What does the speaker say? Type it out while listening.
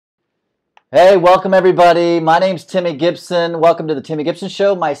Hey, welcome everybody. My name's Timmy Gibson. Welcome to the Timmy Gibson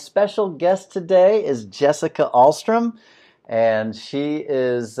Show. My special guest today is Jessica Alstrom, and she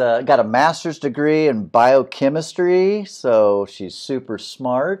is got a master's degree in biochemistry, so she's super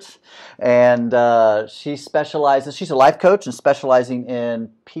smart. And she specializes. She's a life coach and specializing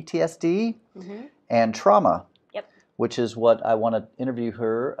in PTSD and trauma, which is what I want to interview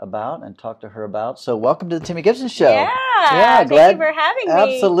her about and talk to her about. So welcome to the Timmy Gibson Show. Yeah, thank you for having me.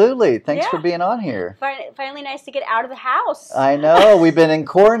 Absolutely. Thanks for being on here. Finally nice to get out of the house. I know. We've been in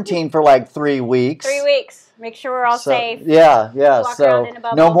quarantine for like 3 weeks. 3 weeks. Make sure we're all safe. Yeah. Walk around in a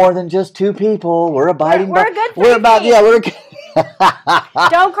bubble. No more than just 2 people. We're abiding by... We're good. We're good.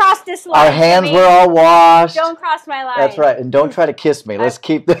 Don't cross this line. Our hands were all washed. Don't cross my line. That's right. And don't try to kiss me. Let's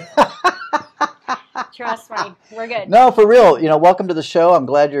keep the... Trust me. We're good. No, for real. Welcome to the show. I'm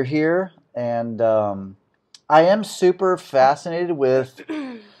glad you're here. And I am super fascinated with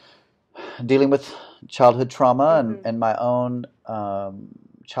dealing with childhood trauma and my own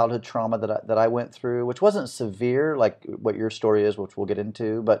childhood trauma that I went through, which wasn't severe like what your story is, which we'll get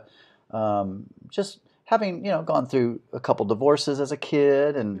into, but just having, gone through a couple divorces as a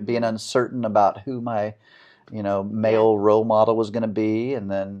kid and being uncertain about who my male role model was going to be,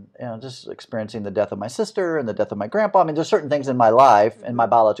 and then just experiencing the death of my sister and the death of my grandpa. I mean, there's certain things in my life and my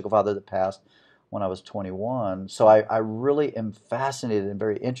biological father that passed when I was 21. So I really am fascinated and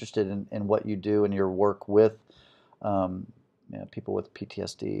very interested in what you do and your work with people with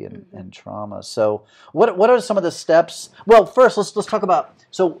PTSD and trauma. So what are some of the steps? Well, first let's talk about,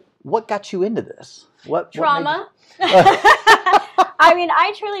 so what got you into this? What trauma? I mean,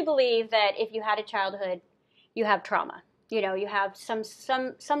 I truly believe that if you had a childhood, you have trauma. You have some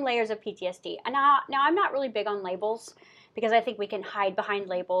layers of PTSD. And now I'm not really big on labels because I think we can hide behind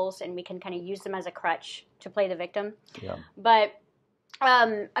labels and we can kind of use them as a crutch to play the victim. Yeah. But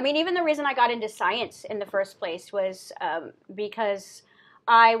I mean, even the reason I got into science in the first place was because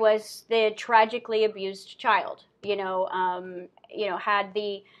I was the tragically abused child. Had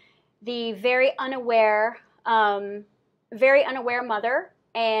the very unaware mother.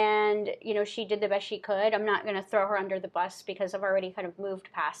 And, she did the best she could. I'm not going to throw her under the bus because I've already kind of moved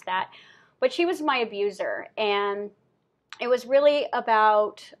past that. But she was my abuser. And it was really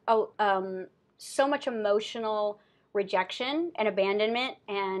about so much emotional rejection and abandonment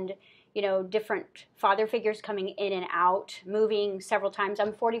and, different father figures coming in and out, moving several times.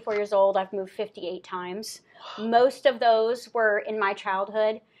 I'm 44 years old. I've moved 58 times. Most of those were in my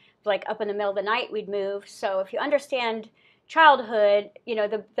childhood. Like up in the middle of the night, we'd move. So if you understand childhood,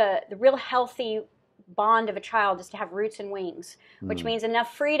 the real healthy bond of a child is to have roots and wings, which means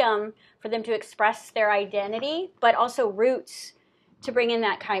enough freedom for them to express their identity, but also roots to bring in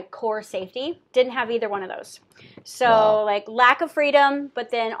that kind of core safety. Didn't have either one of those. So like lack of freedom, but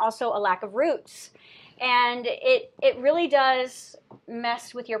then also a lack of roots. And it really does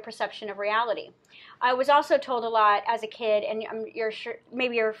mess with your perception of reality. I was also told a lot as a kid, and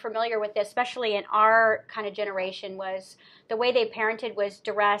maybe you're familiar with this, especially in our kind of generation, was the way they parented was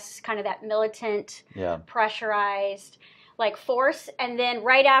duress, kind of that militant, pressurized, like force. And then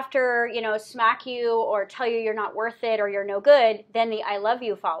right after, smack you or tell you you're not worth it or you're no good, then the I love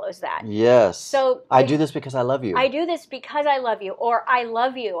you follows that. Yes. So I do this because I love you. I do this because I love you, or I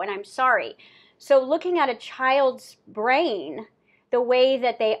love you and I'm sorry. So looking at a child's brain, the way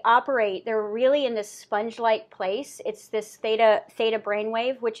that they operate, they're really in this sponge-like place. It's this theta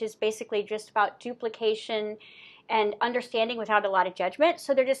brainwave, which is basically just about duplication and understanding without a lot of judgment.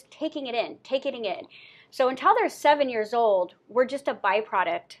 So they're just taking it in. So until they're 7 years old, we're just a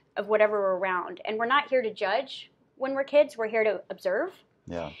byproduct of whatever we're around. And we're not here to judge when we're kids. We're here to observe.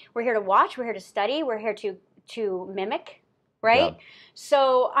 Yeah. We're here to watch. We're here to study. We're here to mimic, right? Yeah.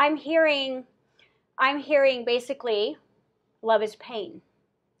 So I'm hearing basically, love is pain.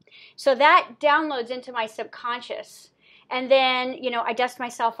 So that downloads into my subconscious. And then, I dust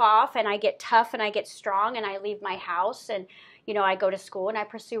myself off and I get tough and I get strong and I leave my house and, I go to school and I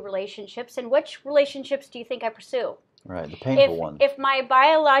pursue relationships. And which relationships do you think I pursue? Right, the painful one. If my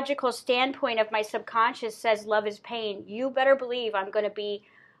biological standpoint of my subconscious says love is pain, you better believe I'm going to be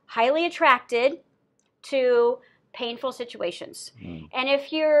highly attracted to painful situations. And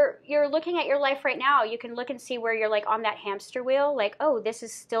if you're looking at your life right now, you can look and see where you're like on that hamster wheel, like, oh, this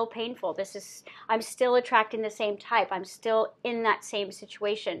is still painful. I'm still attracting the same type. I'm still in that same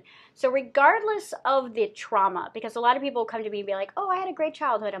situation. So regardless of the trauma, because a lot of people come to me and be like, oh, I had a great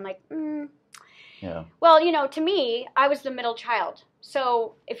childhood. I'm like, yeah. Well, to me, I was the middle child.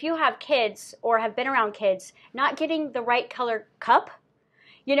 So if you have kids or have been around kids, not getting the right color cup,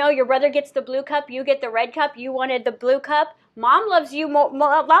 your brother gets the blue cup, you get the red cup, you wanted the blue cup. Mom loves you more.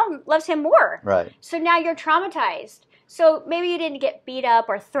 Mom loves him more. Right. So now you're traumatized. So maybe you didn't get beat up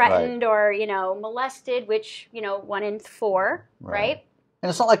or threatened or, molested, which, 1 in 4, right? And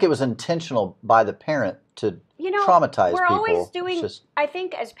it's not like it was intentional by the parent to traumatize we're people. Always doing, I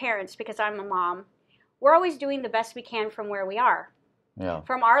think as parents, because I'm a mom, we're always doing the best we can from where we are. Yeah.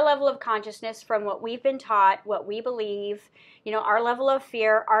 From our level of consciousness, from what we've been taught, what we believe, our level of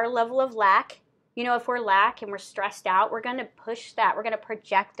fear, our level of lack. If we're lack and we're stressed out, we're going to push that. We're going to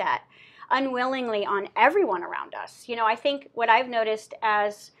project that unwillingly on everyone around us. I think what I've noticed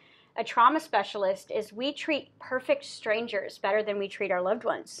as a trauma specialist is we treat perfect strangers better than we treat our loved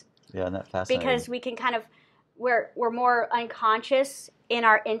ones. Yeah, and that's fascinating. Because we can we're more unconscious in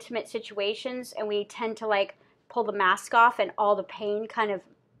our intimate situations, and we tend to pull the mask off, and all the pain kind of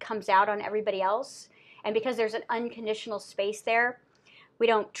comes out on everybody else. And because there's an unconditional space there, we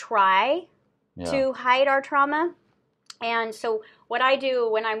don't try to hide our trauma. And so what I do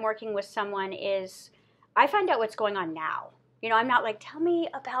when I'm working with someone is I find out what's going on now. I'm not like, tell me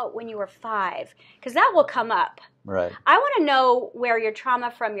about when you were 5, because that will come up. Right. I want to know where your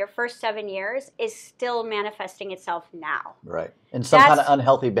trauma from your first 7 years is still manifesting itself now. Right. In some kind of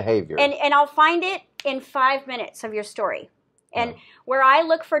unhealthy behavior. And I'll find it in 5 minutes of your story. And where I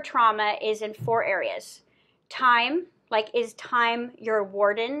look for trauma is in 4 areas. Time. Is time your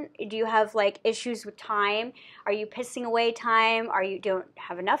warden? Do you have issues with time? Are you pissing away time? You don't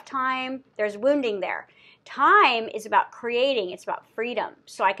have enough time? There's wounding there. Time is about creating. It's about freedom.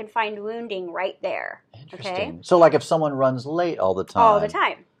 So I can find wounding right there. Interesting. Okay? So if someone runs late all the time. All the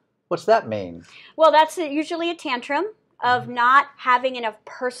time. What's that mean? Well, that's usually a tantrum of not having enough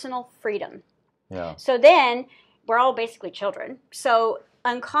personal freedom. Yeah. So then we're all basically children. So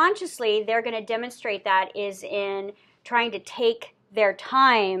unconsciously, they're going to demonstrate that is in trying to take their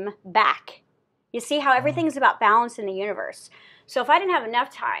time back. You see how everything's about balance in the universe. So if I didn't have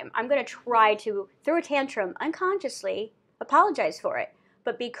enough time, I'm going to try to, through a tantrum, unconsciously apologize for it,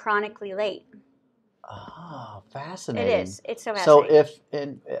 but be chronically late. Oh, fascinating. It is. It's so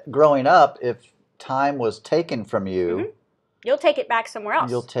fascinating. So growing up, if time was taken from you, you'll take it back somewhere else.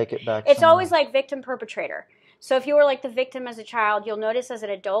 You'll take it back It's somewhere. always like victim perpetrator. So if you were the victim as a child, you'll notice as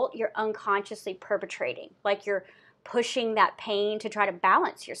an adult, you're unconsciously perpetrating. You're pushing that pain to try to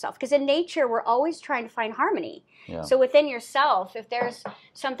balance yourself. Because in nature, we're always trying to find harmony. Yeah. So within yourself, if there's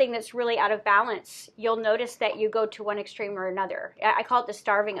something that's really out of balance, you'll notice that you go to one extreme or another. I call it the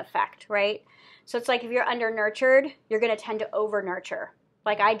starving effect, right? So it's if you're under-nurtured, you're going to tend to over-nurture,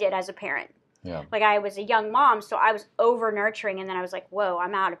 like I did as a parent. Yeah. I was a young mom, so I was over-nurturing, and then I was like, whoa,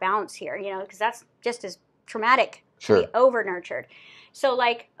 I'm out of balance here, because that's just as traumatic to be over-nurtured. So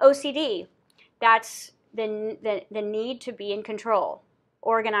OCD, that's the need to be in control,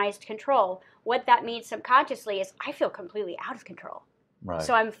 organized control. What that means subconsciously is I feel completely out of control. Right.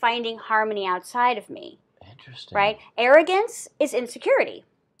 So I'm finding harmony outside of me. Interesting. Right? Arrogance is insecurity.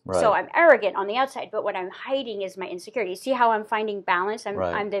 Right. So I'm arrogant on the outside, but what I'm hiding is my insecurity. See how I'm finding balance?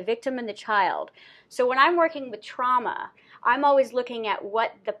 I'm the victim and the child. So when I'm working with trauma, I'm always looking at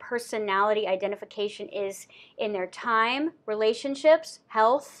what the personality identification is in their time, relationships,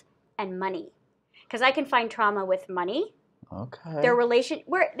 health, and money. Because I can find trauma with money. Okay.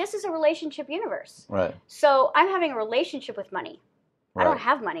 This is a relationship universe. Right. So I'm having a relationship with money. Right. I don't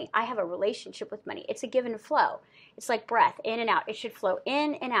have money. I have a relationship with money. It's a give and flow. It's like breath, in and out. It should flow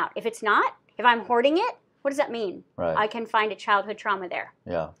in and out. If it's not, if I'm hoarding it, what does that mean? Right. I can find a childhood trauma there.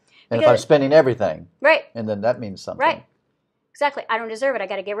 Yeah. And if I'm spending everything. Right. And then that means something. Right. Exactly. I don't deserve it. I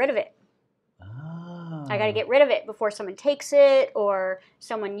got to get rid of it. I got to get rid of it before someone takes it or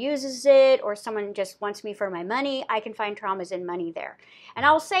someone uses it or someone just wants me for my money. I can find traumas in money there. And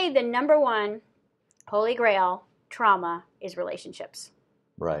I'll say the number one holy grail trauma is relationships.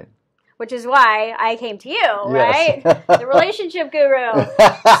 Right. Which is why I came to you, yes. right? The relationship guru.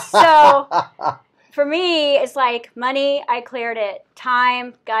 So for me, it's money, I cleared it.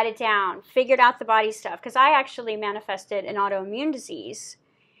 Time, got it down. Figured out the body stuff. Because I actually manifested an autoimmune disease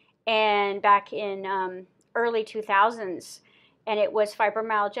and back in early 2000s, and it was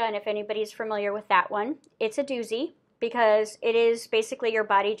fibromyalgia. And if anybody's familiar with that one, it's a doozy because it is basically your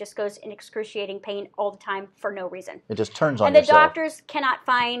body just goes in excruciating pain all the time for no reason. It just turns on and yourself. And the doctors cannot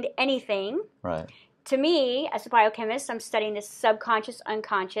find anything. Right. To me, as a biochemist, I'm studying this subconscious,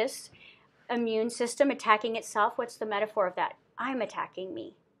 unconscious immune system attacking itself. What's the metaphor of that? I'm attacking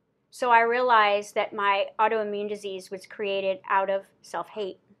me. So I realized that my autoimmune disease was created out of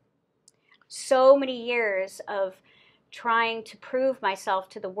self-hate. So many years of trying to prove myself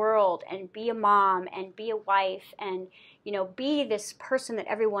to the world and be a mom and be a wife and, be this person that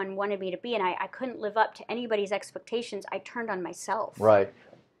everyone wanted me to be. And I couldn't live up to anybody's expectations. I turned on myself. Right.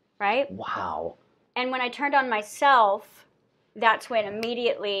 Right? Wow. And when I turned on myself, that's when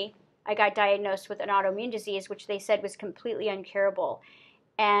immediately I got diagnosed with an autoimmune disease, which they said was completely incurable.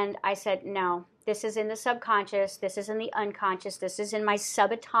 And I said, no, this is in the subconscious, this is in the unconscious, this is in my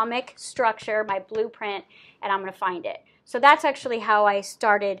subatomic structure, my blueprint, and I'm going to find it. So that's actually how I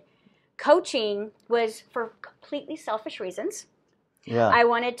started coaching, was for completely selfish reasons. Yeah. I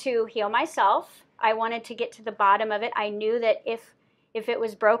wanted to heal myself. I wanted to get to the bottom of it. I knew that if it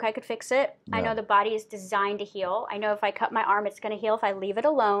was broke, I could fix it. Yeah. I know the body is designed to heal. I know if I cut my arm, it's going to heal if I leave it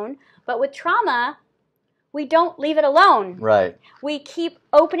alone. But with trauma, we don't leave it alone. Right. We keep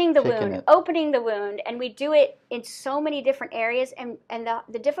opening the wound, and we do it in so many different areas. And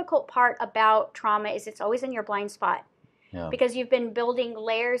the difficult part about trauma is it's always in your blind spot. Yeah. Because you've been building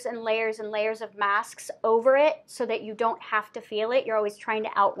layers and layers and layers of masks over it so that you don't have to feel it. You're always trying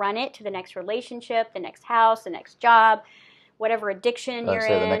to outrun it to the next relationship, the next house, the next job, whatever addiction you're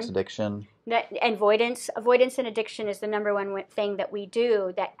in. The next addiction. And avoidance. Avoidance and addiction is the number one thing that we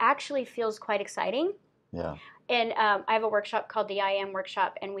do that actually feels quite exciting. Yeah. And I have a workshop called the I Am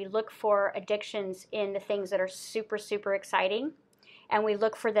Workshop, and we look for addictions in the things that are super, super exciting. And we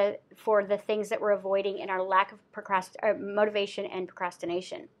look for the things that we're avoiding in our lack of motivation and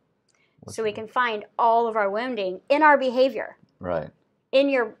procrastination. Okay. So we can find all of our wounding in our behavior. Right. In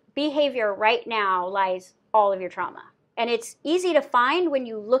your behavior right now lies all of your trauma. And it's easy to find when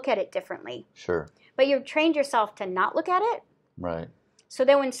you look at it differently. Sure. But you've trained yourself to not look at it. Right. So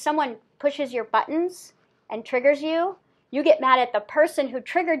then when someone pushes your buttons and triggers you, you get mad at the person who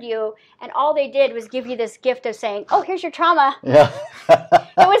triggered you, and all they did was give you this gift of saying, oh, here's your trauma. Yeah.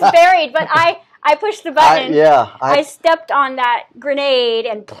 It was buried, but I pushed the button. I stepped on that grenade,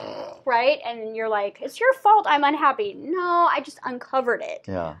 and right? And you're like, it's your fault I'm unhappy. No, I just uncovered it.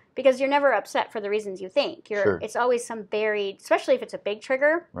 Yeah. Because you're never upset for the reasons you think. Sure. It's always some buried, especially if it's a big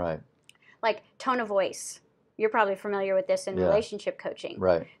trigger. Right. Like tone of voice. You're probably familiar with this in relationship coaching.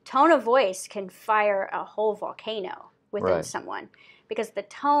 Right. Tone of voice can fire a whole volcano within someone, because the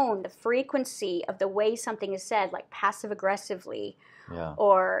tone, the frequency of the way something is said, like passive aggressively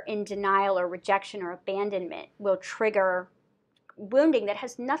or in denial or rejection or abandonment, will trigger wounding that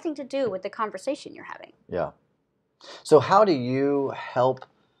has nothing to do with the conversation you're having. Yeah. So how do you help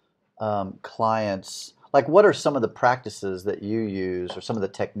clients, like what are some of the practices that you use, or some of the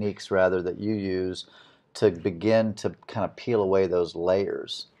techniques rather that you use to begin to kind of peel away those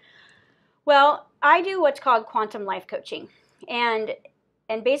layers? Well, I do what's called quantum life coaching. And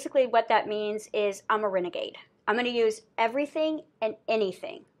basically what that means is I'm a renegade. I'm going to use everything and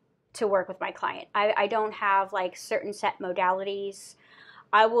anything to work with my client. I don't have like certain set modalities.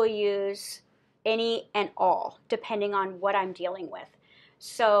 I will use any and all depending on what I'm dealing with.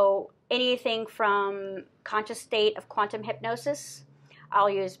 So anything from conscious state of quantum hypnosis, I'll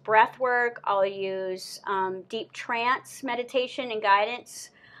use breath work, I'll use deep trance meditation and guidance.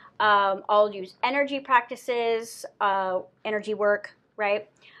 I'll use energy practices, energy work, right?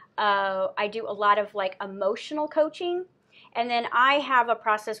 I do a lot of like emotional coaching. And then I have a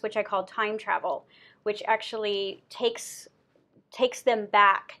process which I call time travel, which actually takes them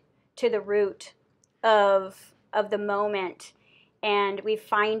back to the root of the moment. And we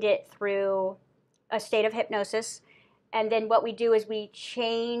find it through a state of hypnosis. And then what we do is we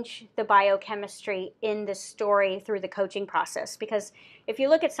change the biochemistry in the story through the coaching process. Because if you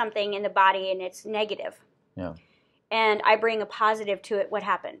look at something in the body and it's negative, and I bring a positive to it, what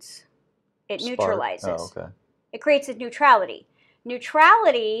happens? It neutralizes. Oh, okay. It creates a neutrality.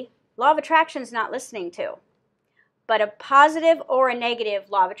 Neutrality, law of attraction is not listening to. But a positive or a negative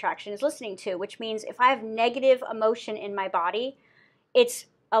law of attraction is listening to, which means if I have negative emotion in my body, it's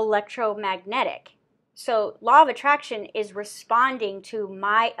electromagnetic. So law of attraction is responding to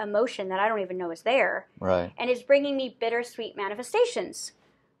my emotion that I don't even know is there. Right. And is bringing me bittersweet manifestations.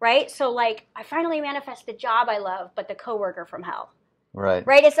 Right? So like I finally manifest the job I love, but the coworker from hell. Right.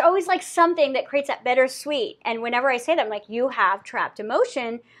 Right? It's always like something that creates that bittersweet. And whenever I say that, I'm like, you have trapped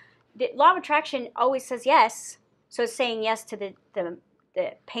emotion. The law of attraction always says yes. So it's saying yes to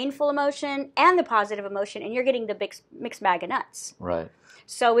the painful emotion and the positive emotion, and you're getting the big mixed bag of nuts. Right.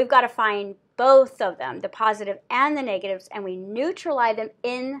 So we've got to find both of them, the positive and the negatives, and we neutralize them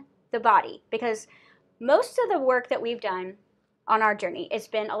in the body. Because most of the work that we've done on our journey has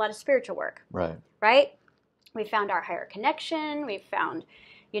been a lot of spiritual work. Right. Right? We found our higher connection. We've found,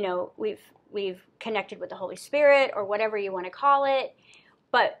 we've connected with the Holy Spirit or whatever you want to call it.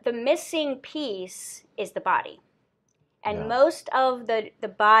 But the missing piece is the body. And most of the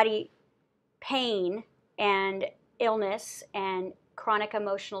body pain and illness and chronic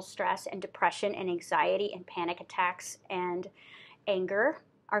emotional stress and depression and anxiety and panic attacks and anger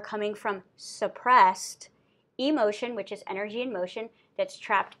are coming from suppressed emotion, which is energy in motion, that's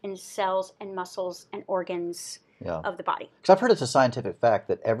trapped in cells and muscles and organs of the body. Because I've heard it's a scientific fact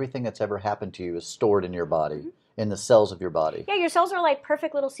that everything that's ever happened to you is stored in your body, in the cells of your body. Yeah, your cells are like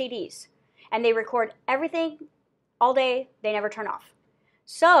perfect little CDs, and they record everything all day. They never turn off.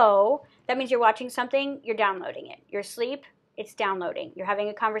 So that means you're watching something, you're downloading it. You're asleep, it's downloading. You're having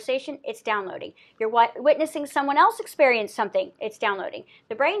a conversation, it's downloading. You're witnessing someone else experience something, it's downloading.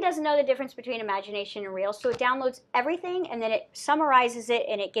 The brain doesn't know the difference between imagination and real, so it downloads everything, and then it summarizes it,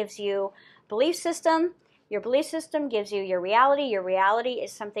 and it gives you belief system. Your belief system gives you your reality. Your reality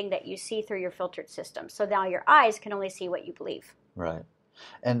is something that you see through your filtered system. So now your eyes can only see what you believe. Right.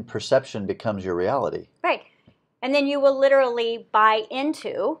 And perception becomes your reality. Right. And then you will literally buy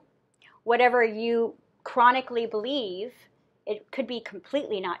into whatever you chronically believe. It could be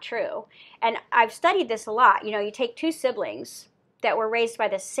completely not true. And I've studied this a lot. You know, you take two siblings that were raised by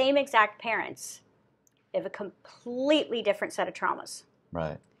the same exact parents. They have a completely different set of traumas.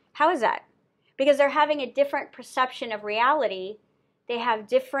 Right. How is that? Because they're having a different perception of reality. They have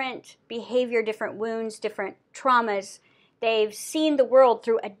different behavior, different wounds, different traumas. They've seen the world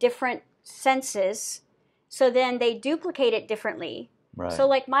through a different senses. So then they duplicate it differently. Right. So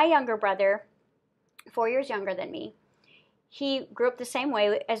like my younger brother, 4 years younger than me, he grew up the same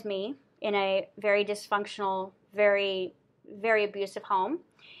way as me in a very dysfunctional, very, very abusive home.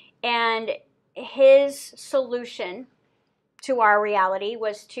 And his solution to our reality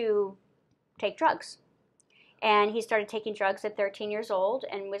was to take drugs. And he started taking drugs at 13 years old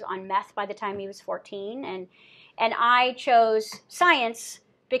and was on meth by the time he was 14. And I chose science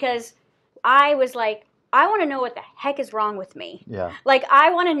because I was like, I want to know what the heck is wrong with me. Yeah. Like,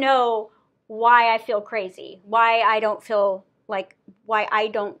 I want to know why I feel crazy, why I don't feel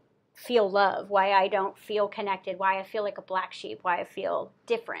love, why I don't feel connected, why I feel like a black sheep, why I feel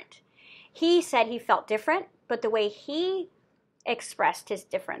different. He said he felt different, but the way he expressed his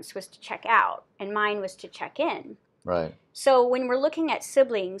difference was to check out, and mine was to check in. Right. So when we're looking at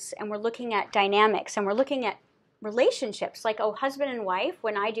siblings and we're looking at dynamics and we're looking at relationships, like husband and wife,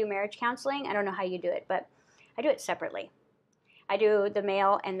 when I do marriage counseling, I don't know how you do it, but I do it separately. I do the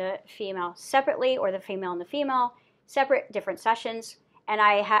male and the female separately, or the female and the female separate, different sessions, and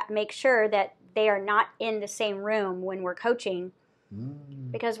I make sure that they are not in the same room when we're coaching,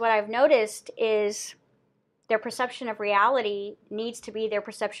 because what I've noticed is their perception of reality needs to be their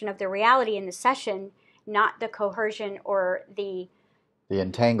perception of the reality in the session, not the coercion or the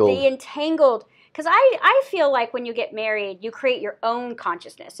entangled. Because I feel like when you get married, you create your own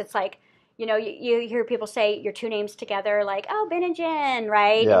consciousness. It's like, you know, you hear people say your two names together, like, oh, Ben and Jen,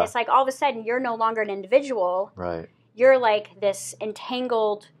 right? Yeah. And it's like all of a sudden you're no longer an individual. Right. You're like this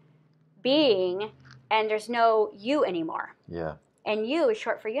entangled being, and there's no you anymore. Yeah. And you is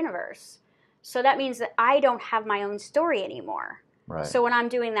short for universe. So that means that I don't have my own story anymore. Right. So when I'm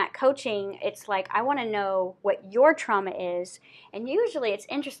doing that coaching, it's like, I want to know what your trauma is. And usually it's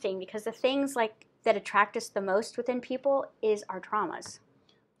interesting because the things like that attract us the most within people is our traumas.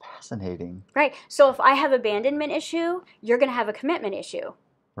 Fascinating. Right. So if I have abandonment issue, you're going to have a commitment issue.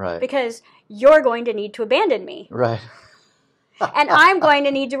 Right. Because you're going to need to abandon me. Right. And I'm going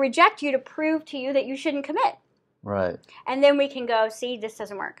to need to reject you to prove to you that you shouldn't commit. Right. And then we can go, see, this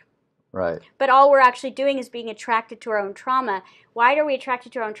doesn't work. Right. But all we're actually doing is being attracted to our own trauma. Why are we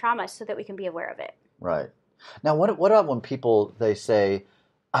attracted to our own trauma? So that we can be aware of it. Right. Now, what about when people, they say,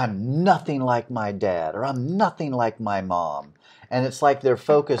 I'm nothing like my dad, or I'm nothing like my mom. And it's like they're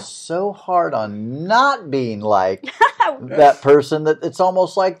focused so hard on not being like that person that it's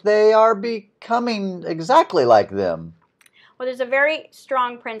almost like they are becoming exactly like them. Well, there's a very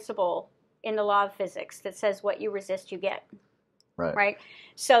strong principle in the law of physics that says what you resist, you get. Right?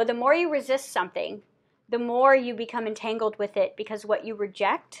 So the more you resist something, the more you become entangled with it, because what you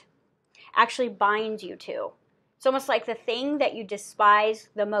reject actually binds you to. It's almost like the thing that you despise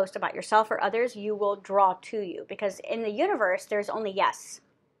the most about yourself or others, you will draw to you, because in the universe, there's only yes.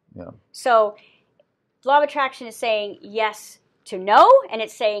 Yeah. So law of attraction is saying yes to no, and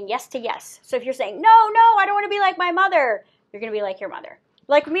it's saying yes to yes. So if you're saying, no, I don't want to be like my mother, you're going to be like your mother.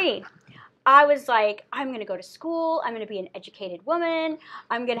 Like me. I was like, I'm going to go to school. I'm going to be an educated woman.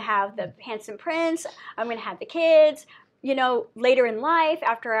 I'm going to have the handsome prince. I'm going to have the kids. You know, later in life,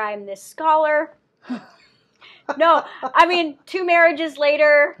 after I'm this scholar. No, I mean, 2 marriages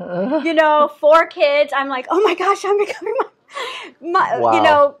later, you know, 4 kids. I'm like, oh my gosh, I'm becoming Wow. You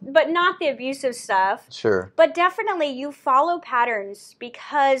know, but not the abusive stuff. Sure. But definitely you follow patterns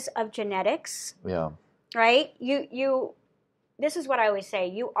because of genetics. Yeah. Right? This is what I always say.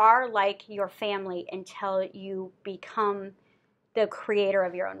 You are like your family until you become the creator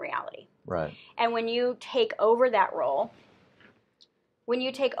of your own reality. Right. And when you take over that role,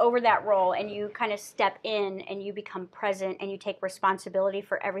 and you kind of step in and you become present and you take responsibility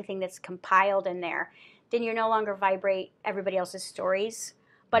for everything that's compiled in there, then you no longer vibrate everybody else's stories.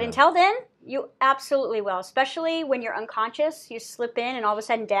 But until then, you absolutely will, especially when you're unconscious. You slip in and all of a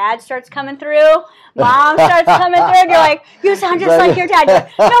sudden dad starts coming through, mom starts coming through, and you're like, you sound just like your dad. You're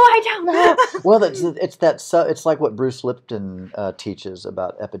like, no, I don't. Well, it's like what Bruce Lipton teaches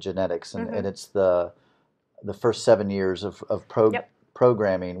about epigenetics, and it's the first 7 years of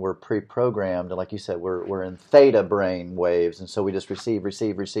programming. We're pre-programmed, and like you said, we're in theta brain waves, and so we just receive,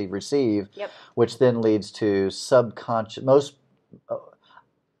 which then leads to subconscious.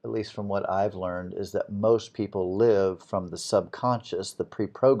 At least from what I've learned, is that most people live from the subconscious, the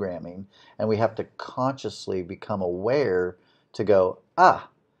pre-programming, and we have to consciously become aware to go, I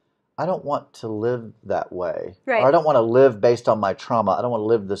don't want to live that way. Right. Or I don't want to live based on my trauma. I don't want to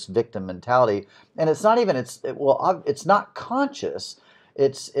live this victim mentality. And it's not even, it's not conscious.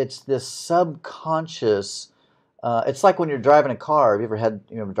 It's this subconscious. It's like when you're driving a car. Have you ever had,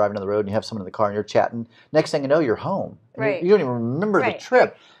 driving down the road and you have someone in the car and you're chatting? Next thing you know, you're home. Right. You don't even remember the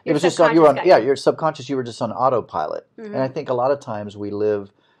trip. Right. It was just you're subconscious. You were just on autopilot. And I think a lot of times we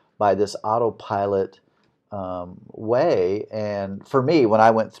live by this autopilot way. And for me, when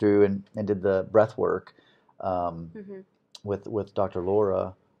I went through and did the breath work with Dr.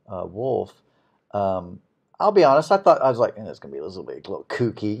 Laura Wolf, I'll be honest, I was like, it's going to be a little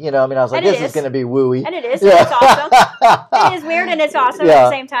kooky. I was like, this is going to be wooey. And it is. Yeah. It's awesome. It is weird and it's awesome at the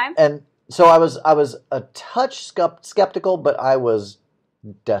same time. And so I was a touch skeptical, but I was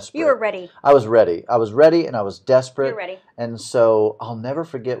desperate. You were ready. I was ready and I was desperate. You're ready. And so I'll never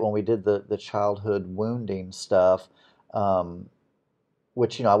forget when we did the childhood wounding stuff,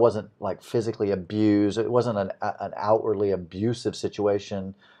 which, I wasn't like physically abused. It wasn't an outwardly abusive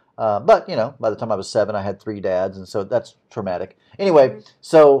situation. But, by the time I was 7, I had 3 dads, and so that's traumatic. Anyway,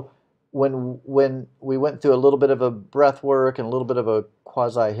 so when we went through a little bit of a breath work and a little bit of a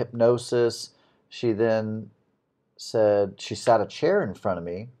quasi-hypnosis, she then said, she sat a chair in front of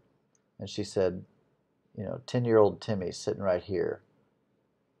me, and she said, 10-year-old Timmy sitting right here.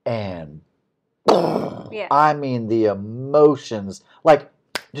 And I mean, the emotions, like,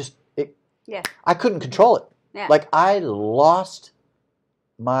 I couldn't control it. Yeah. Like, I lost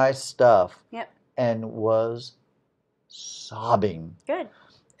my stuff and was sobbing. Good.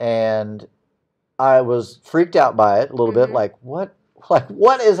 And I was freaked out by it a little bit, like what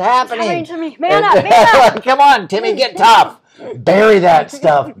is happening? It's happening to me. Man up. Come on, Timmy, get tough. Bury that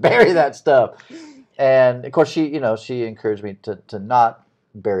stuff. And of course she encouraged me to not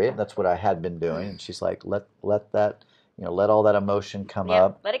bury it. That's what I had been doing. And she's like, let that, let all that emotion come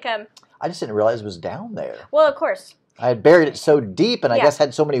up. Let it come. I just didn't realize it was down there. Well, of course. I had buried it so deep, and I guess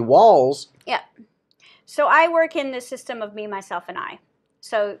had so many walls. Yeah. So I work in the system of me, myself, and I.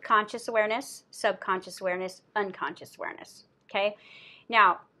 So conscious awareness, subconscious awareness, unconscious awareness. Okay?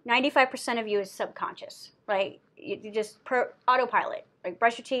 Now, 95% of you is subconscious, right? You just autopilot. Like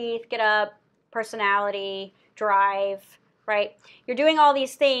brush your teeth, get up, personality, drive, right? You're doing all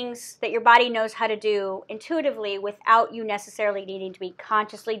these things that your body knows how to do intuitively without you necessarily needing to be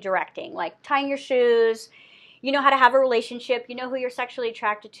consciously directing, like tying your shoes. You know how to have a relationship. You know who you're sexually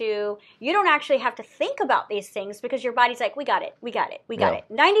attracted to. You don't actually have to think about these things because your body's like, we got it.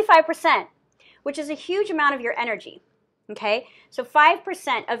 95%, which is a huge amount of your energy, okay? So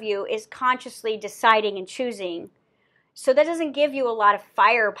 5% of you is consciously deciding and choosing. So that doesn't give you a lot of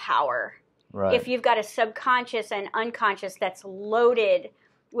firepower. Right. If you've got a subconscious and unconscious that's loaded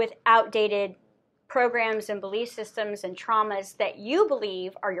with outdated programs and belief systems and traumas that you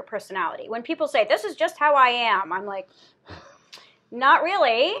believe are your personality. When people say, this is just how I am, I'm like, not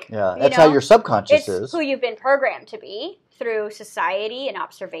really. Yeah, that's how your subconscious is. It's who you've been programmed to be through society and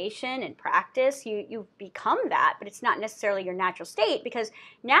observation and practice. You become that, but it's not necessarily your natural state, because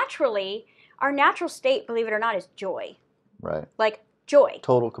naturally, our natural state, believe it or not, is joy. Right. Like joy.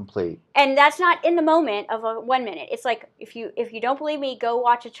 Total complete. And that's not in the moment of a 1 minute. It's like, if you don't believe me, go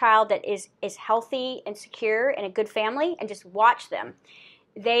watch a child that is healthy and secure in a good family and just watch them.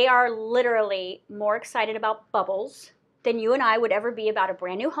 They are literally more excited about bubbles than you and I would ever be about a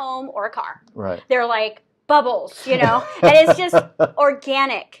brand new home or a car. Right. They're like bubbles, and it's just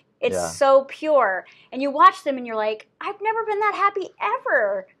organic. It's so pure. And you watch them and you're like, I've never been that happy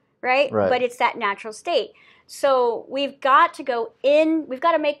ever, right? But it's that natural state. So we've got to go in, we've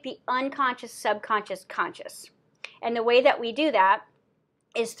got to make the unconscious, subconscious conscious. And the way that we do that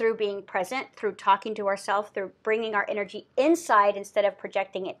is through being present, through talking to ourselves, through bringing our energy inside instead of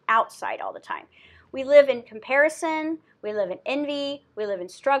projecting it outside all the time. We live in comparison, we live in envy, we live in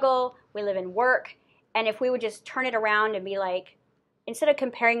struggle, we live in work. And if we would just turn it around and be like, instead of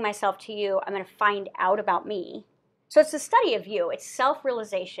comparing myself to you, I'm going to find out about me. So it's the study of you. It's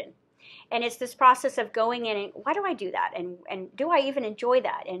self-realization. And it's this process of going in and why do I do that? And do I even enjoy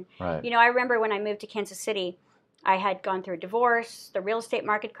that? And, Right. I remember when I moved to Kansas City, I had gone through a divorce, the real estate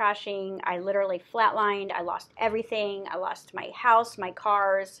market crashing. I literally flatlined. I lost everything. I lost my house, my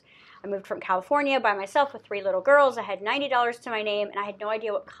cars. I moved from California by myself with 3 little girls. I had $90 to my name, and I had no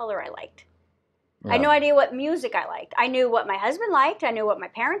idea what color I liked. Yeah. I had no idea what music I liked. I knew what my husband liked. I knew what my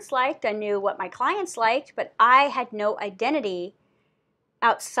parents liked. I knew what my clients liked, but I had no identity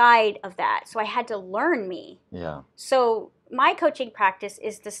outside of that. So I had to learn me. Yeah. So my coaching practice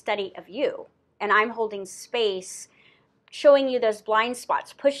is the study of you, and I'm holding space, showing you those blind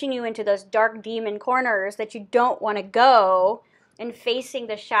spots, pushing you into those dark demon corners that you don't want to go, and facing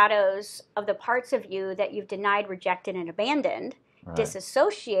the shadows of the parts of you that you've denied, rejected, and abandoned, right.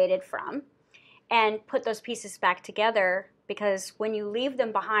 Disassociated from, and put those pieces back together. Because when you leave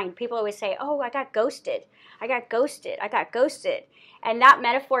them behind, people always say, oh, I got ghosted. I got ghosted. I got ghosted. And that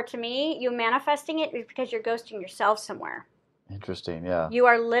metaphor to me, you manifesting it is because you're ghosting yourself somewhere. Interesting, yeah. You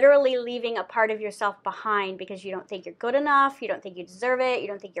are literally leaving a part of yourself behind because you don't think you're good enough. You don't think you deserve it. You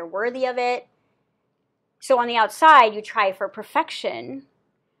don't think you're worthy of it. So on the outside, you try for perfection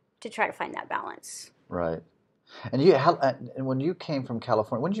to try to find that balance. Right. And when you came from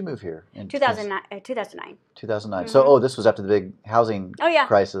California, when did you move here? In 2009. 2009. Mm-hmm. So, this was after the big housing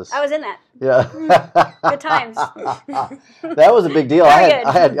crisis. I was in that. Yeah. Good times. That was a big deal. Very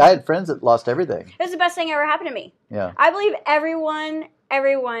I had friends that lost everything. It was the best thing that ever happened to me. Yeah. I believe everyone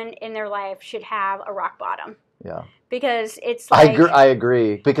in their life should have a rock bottom. Yeah. Because it's like... I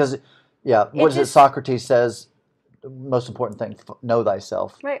agree. Because, what is it Socrates says? The most important thing, know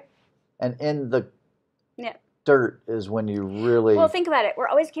thyself. Right. And in the dirt is when you really... Well, think about it. We're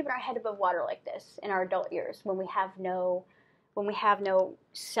always keeping our head above water like this in our adult years when we have no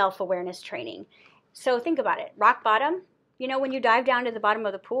self-awareness training. So think about it. Rock bottom, when you dive down to the bottom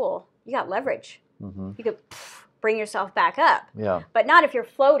of the pool, you got leverage. Mm-hmm. You could bring yourself back up. Yeah. But not if you're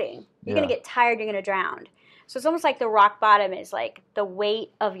floating. You're going to get tired. You're going to drown. So it's almost like the rock bottom is like the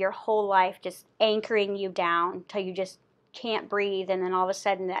weight of your whole life just anchoring you down till you just can't breathe. And then all of a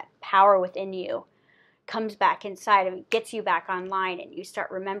sudden that power within you comes back inside and gets you back online, and you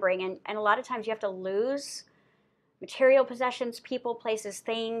start remembering. And a lot of times you have to lose material possessions, people, places,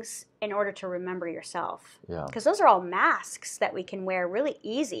 things in order to remember yourself. Yeah. Because those are all masks that we can wear really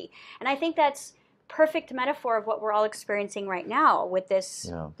easy. And I think that's perfect metaphor of what we're all experiencing right now with this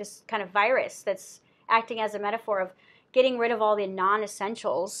kind of virus that's acting as a metaphor of getting rid of all the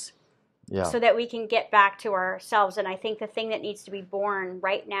non-essentials so that we can get back to ourselves. And I think the thing that needs to be born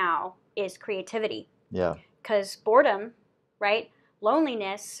right now is creativity. Yeah. Because boredom, right?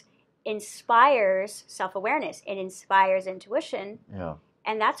 Loneliness inspires self-awareness. It inspires intuition. Yeah.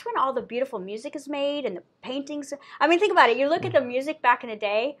 And that's when all the beautiful music is made and the paintings. I mean, think about it. You look at the music back in the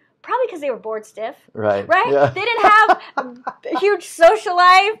day, probably because they were bored stiff. Right. Right? Yeah. They didn't have a huge social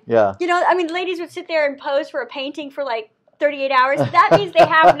life. Yeah. Ladies would sit there and pose for a painting for like 38 hours. That means they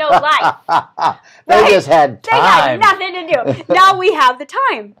have no life. They just had time. They had nothing to do. Now we have the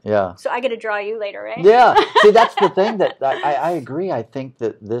time. Yeah. So I got to draw you later, right? Yeah. See, that's the thing that I agree. I think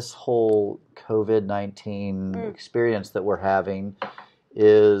that this whole COVID-19 experience that we're having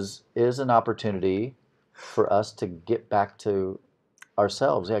is an opportunity for us to get back to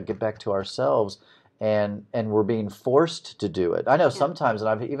ourselves. Yeah, get back to ourselves. And we're being forced to do it. I know sometimes, and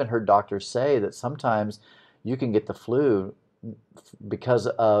I've even heard doctors say that sometimes you can get the flu because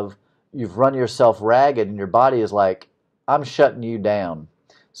of you've run yourself ragged and your body is like, I'm shutting you down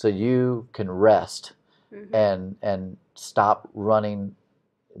so you can rest and stop running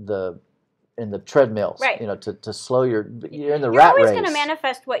in the treadmills, right. To slow you're in the you're rat race. You're always going to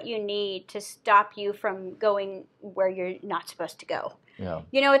manifest what you need to stop you from going where you're not supposed to go. Yeah.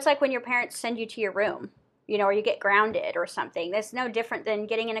 It's like when your parents send you to your room, or you get grounded or something. That's no different than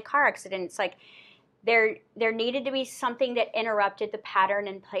getting in a car accident. It's like there needed to be something that interrupted the pattern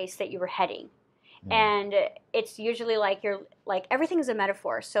and place that you were heading. And it's usually like everything's a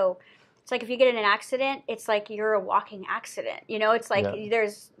metaphor. So it's like if you get in an accident, it's like you're a walking accident. It's like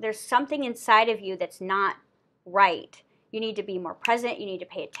there's something inside of you that's not right. You need to be more present. You need to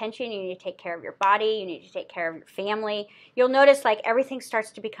pay attention. You need to take care of your body. You need to take care of your family. You'll notice like everything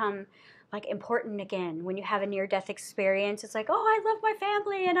starts to become like important again. When you have a near-death experience, it's like, oh, I love my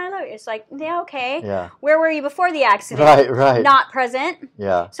family and I love it. It's like, yeah, okay. Yeah. Where were you before the accident? Right. Not present.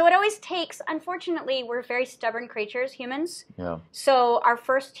 Yeah. So it always takes, unfortunately, we're very stubborn creatures, humans. Yeah. So our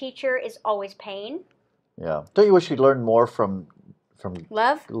first teacher is always pain. Yeah. Don't you wish you'd learn more from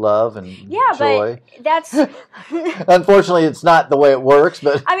love and yeah, joy? But that's unfortunately it's not the way it works,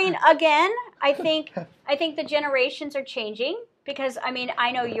 but I mean, again, I think the generations are changing. Because, I mean,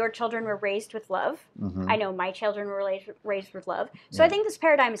 I know your children were raised with love. Mm-hmm. I know my children were raised with love. So I think this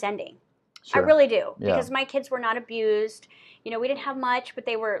paradigm is ending. Sure. I really do. Yeah. Because my kids were not abused. You know, we didn't have much, but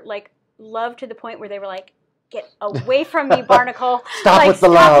they were, like, loved to the point where they were like, get away from me, Barnacle. Stop with the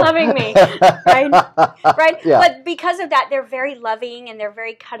love. Stop loving me. Right? Yeah. But because of that, they're very loving, and they're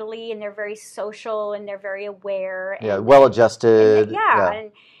very cuddly, and they're very social, and they're very aware. Yeah, well-adjusted.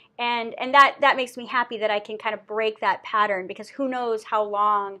 And that makes me happy that I can kind of break that pattern, because who knows how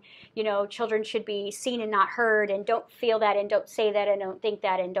long, you know, children should be seen and not heard, and don't feel that, and don't say that, and don't think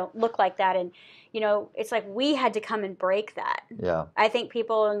that, and don't look like that. And, you know, it's like we had to come and break that. Yeah. I think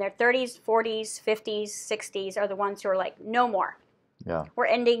people in their 30s, 40s, 50s, 60s are the ones who are like, no more. Yeah. We're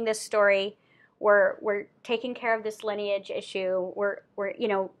ending this story. We're taking care of this lineage issue. We're you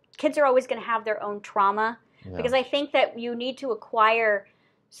know, kids are always going to have their own trauma, because I think that you need to acquire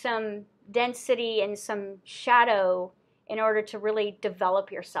some density and some shadow in order to really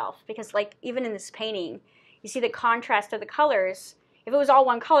develop yourself. Because, like, even in this painting, you see the contrast of the colors. If it was all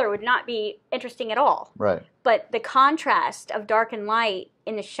one color, it would not be interesting at all. Right. But the contrast of dark and light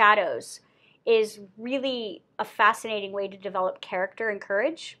in the shadows is really a fascinating way to develop character and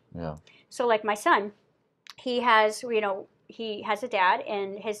courage. Yeah. So, like my son, he has a dad,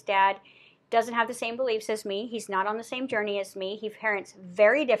 and his dad doesn't have the same beliefs as me. He's not on the same journey as me. He parents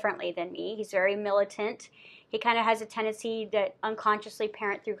very differently than me. He's very militant. He kind of has a tendency to unconsciously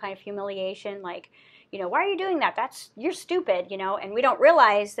parent through kind of humiliation, like, you know, why are you doing that? You're stupid, you know, and we don't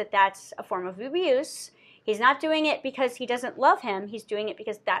realize that that's a form of abuse. He's not doing it because he doesn't love him. He's doing it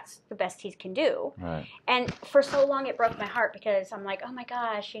because that's the best he can do. Right. And for so long, it broke my heart, because I'm like, oh my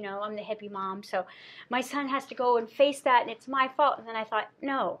gosh, you know, I'm the hippie mom, so my son has to go and face that, and it's my fault. And then I thought,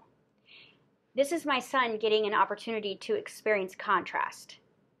 no. This is my son getting an opportunity to experience contrast.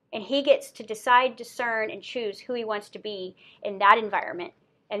 And he gets to decide, discern, and choose who he wants to be in that environment.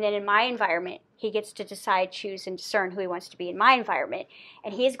 And then in my environment, he gets to decide, choose, and discern who he wants to be in my environment.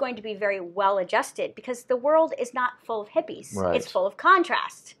 And he is going to be very well adjusted, because the world is not full of hippies. Right. It's full of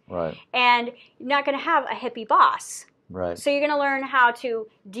contrast. Right. And you're not going to have a hippie boss. Right. So you're going to learn how to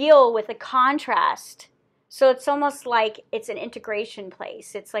deal with the contrast. So it's almost like it's an integration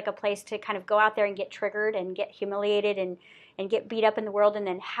place. It's like a place to kind of go out there and get triggered and get humiliated and get beat up in the world, and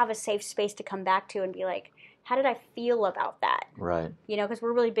then have a safe space to come back to and be like, how did I feel about that? Right. You know, because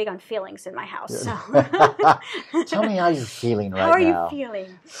we're really big on feelings in my house. Yeah. So. Tell me how you're feeling right now. How are you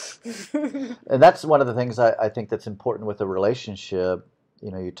feeling? And that's one of the things I think that's important with a relationship.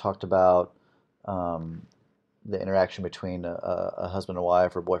 You know, you talked about the interaction between a husband and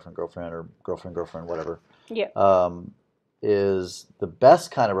wife, or boyfriend, girlfriend, or girlfriend, whatever. Yeah. Is the best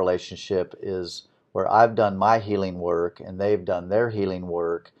kind of relationship is where I've done my healing work and they've done their healing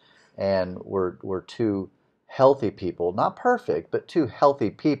work, and we're two healthy people, not perfect, but two healthy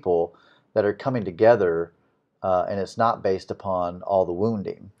people that are coming together, and it's not based upon all the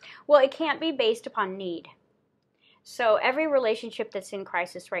wounding. Well, it can't be based upon need. So every relationship that's in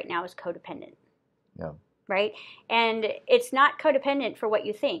crisis right now is codependent. Yeah. Right? And it's not codependent for what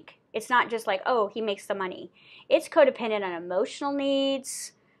you think. It's not just like, oh, he makes the money. It's codependent on emotional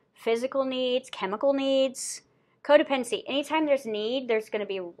needs, physical needs, chemical needs. Codependency, anytime there's need, there's going to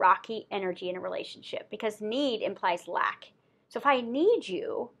be rocky energy in a relationship, because need implies lack. So if I need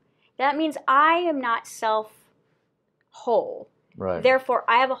you, that means I am not self-whole. Right. Therefore,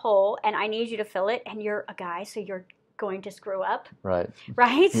 I have a hole, and I need you to fill it, and you're a guy, so you're going to screw up. Right.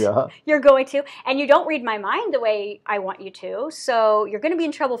 Right? Yeah. You're going to. And you don't read my mind the way I want you to, so you're going to be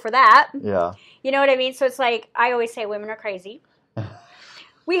in trouble for that. Yeah. You know what I mean? So it's like, I always say women are crazy.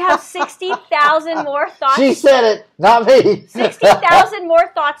 We have 60,000 more thoughts. She said it, not me. 60,000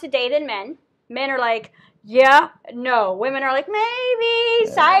 more thoughts a day than men. Men are like, yeah, no. Women are like,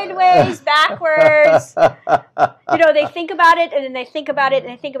 maybe, sideways, backwards. You know, they think about it, and then they think about it,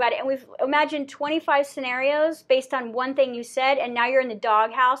 and they think about it. And we've imagined 25 scenarios based on one thing you said, and now you're in the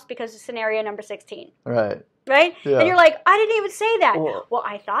doghouse because of scenario number 16. Right. Right? Yeah. And you're like, I didn't even say that. Well,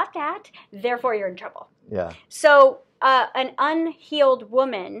 I thought that. Therefore, you're in trouble. Yeah. So an unhealed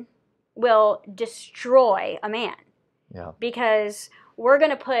woman will destroy a man. Yeah. Because we're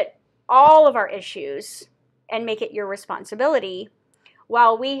going to put all of our issues and make it your responsibility,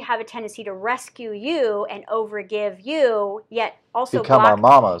 while we have a tendency to rescue you and overgive you, yet also Become our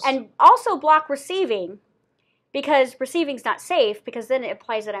mamas. And also block receiving, because receiving's not safe, because then it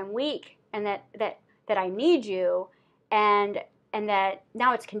implies that I'm weak and that I need you, and that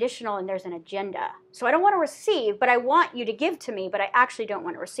now it's conditional and there's an agenda. So I don't want to receive, but I want you to give to me, but I actually don't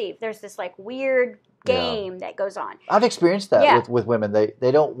want to receive. There's this like weird game that goes on. I've experienced that with women.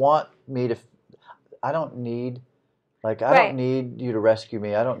 They don't want me to. I don't need don't need you to rescue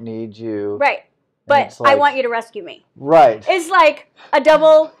me. I don't need you. Right. But I want you to rescue me. Right. It's like a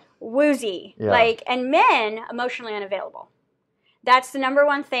double woozy. Yeah. Like, and men, emotionally unavailable. That's the number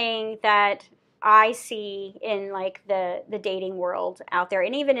one thing that I see in like the dating world out there,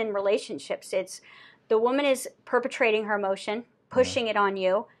 and even in relationships. It's the woman is perpetrating her emotion, pushing it on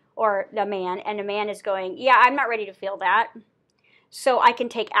you, or the man, and the man is going, yeah, I'm not ready to feel that. So I can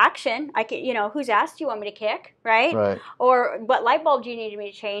take action. I can, who's asked you want me to kick, right? Right. Or what light bulb do you need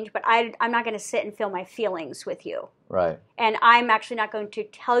me to change? But I'm not going to sit and feel my feelings with you. Right. And I'm actually not going to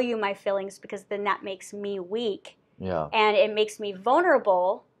tell you my feelings, because then that makes me weak. Yeah. And it makes me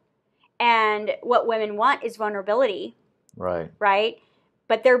vulnerable. And what women want is vulnerability. Right. Right?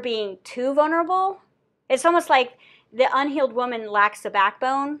 But they're being too vulnerable. It's almost like the unhealed woman lacks a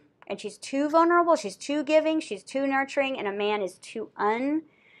backbone. And she's too vulnerable, she's too giving, she's too nurturing, and a man is too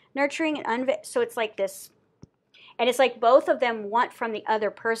unnurturing and so it's like this, and it's like both of them want from the other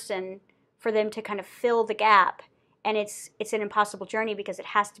person for them to kind of fill the gap, and it's an impossible journey because it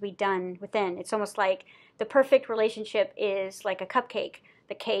has to be done within. It's almost like the perfect relationship is like a cupcake,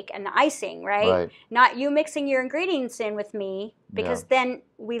 the cake and the icing, right? Not you mixing your ingredients in with me, because then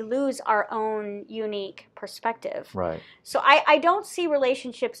we lose our own unique perspective. Right. So I don't see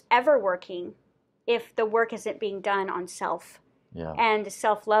relationships ever working if the work isn't being done on self. Yeah. And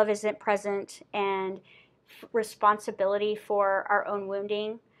self-love isn't present, and responsibility for our own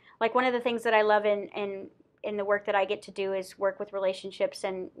wounding. Like, one of the things that I love in the work that I get to do is work with relationships,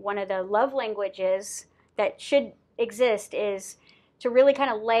 and one of the love languages that should exist is to really kind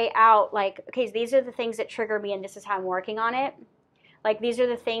of lay out, like, okay, these are the things that trigger me, and this is how I'm working on it. Like, these are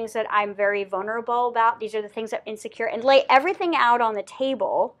the things that I'm very vulnerable about. These are the things that I'm insecure, and lay everything out on the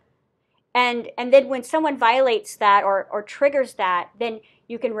table. And then when someone violates that or triggers that, then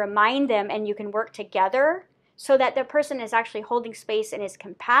you can remind them, and you can work together so that the person is actually holding space and is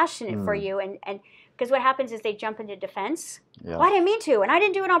compassionate for you. And because what happens is they jump into defense. Yeah. Well, I didn't mean to, and I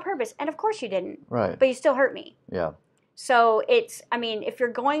didn't do it on purpose. And of course you didn't. Right. But you still hurt me. Yeah. So if you're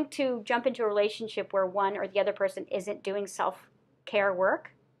going to jump into a relationship where one or the other person isn't doing self-care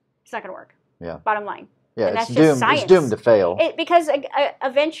work, it's not going to work. Yeah. Bottom line. Yeah, and it's that's doomed. just science. It's doomed to fail. Because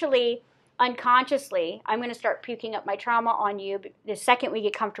eventually, unconsciously, I'm going to start puking up my trauma on you the second we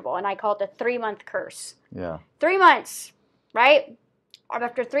get comfortable, and I call it the 3-month curse. Yeah. 3 months, right?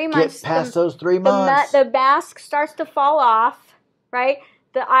 After 3 months, get past those 3 months. The mask starts to fall off, right?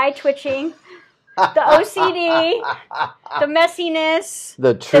 The eye twitching. The OCD, the messiness,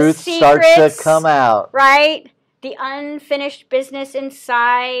 the truth the starts secrets, to come out. Right? The unfinished business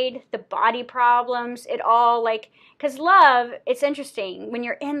inside, the body problems, it all because love, it's interesting. When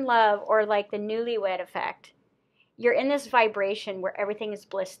you're in love, or like the newlywed effect, you're in this vibration where everything is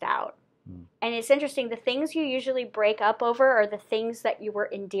blissed out. And it's interesting, the things you usually break up over are the things that you were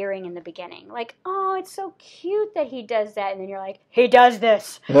endearing in the beginning. Like, oh, it's so cute that he does that. And then you're like, he does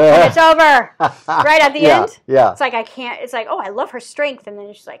this. And it's over. Right at the end? Yeah. It's like, I can't. It's like, oh, I love her strength. And then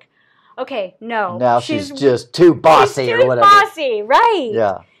it's like, okay, no. Now she's just too bossy or whatever. Bossy, right.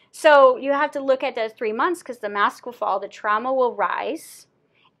 Yeah. So you have to look at those 3 months, because the mask will fall, the trauma will rise.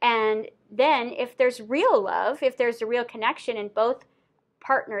 And then if there's real love, if there's a real connection, and both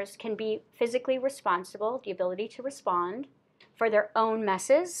partners can be physically responsible, the ability to respond for their own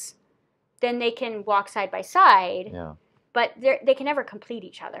messes, then they can walk side by side. Yeah. But they can never complete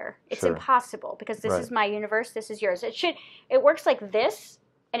each other. It's impossible, because this is my universe, this is yours. It works like this,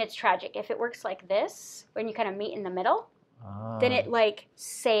 and it's tragic. If it works like this, when you kind of meet in the middle, then it like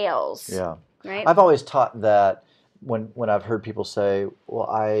sails. Yeah. Right? I've always taught that when I've heard people say, well,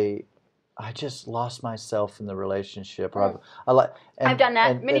 I just lost myself in the relationship. Or I've done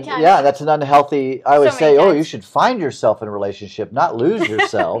that many times. Yeah, that's an unhealthy. I always say, times. you should find yourself in a relationship, not lose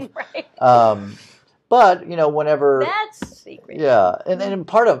yourself. Right. But whenever that's secret. Yeah, and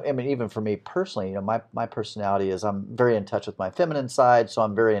part of, even for me personally, my personality is I'm very in touch with my feminine side, so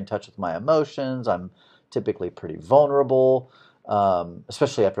I'm very in touch with my emotions. I'm typically pretty vulnerable,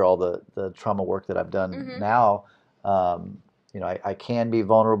 especially after all the trauma work that I've done now. I can be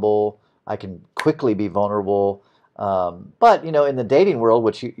vulnerable. I can quickly be vulnerable. But, in the dating world,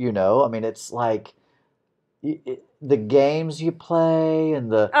 which it's like, the games you play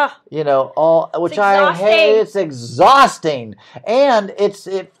and the Ugh, all, which I hate. It's exhausting, and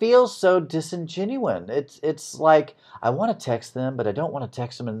it feels so disingenuous. It's like I want to text them, but I don't want to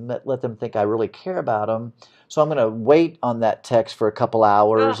text them and let them think I really care about them. So I'm going to wait on that text for a couple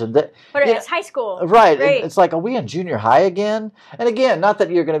hours, and but it's high school, right? It's like, are we in junior high again? And again, not that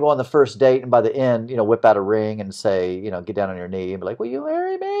you're going to go on the first date and by the end, whip out a ring and say, get down on your knee and be like, "Will you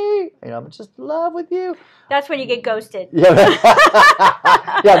marry me? I'm just in love with you." That's when you get ghosted. Yeah,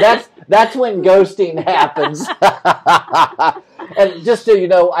 yeah. That's when ghosting happens. And just so you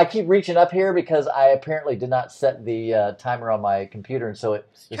know, I keep reaching up here because I apparently did not set the timer on my computer, and so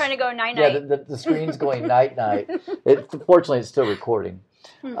it's trying to go night-night. Yeah, the screen's going night-night. Fortunately, it's still recording.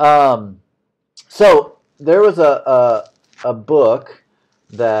 So there was a book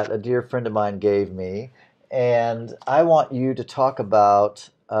that a dear friend of mine gave me, and I want you to talk about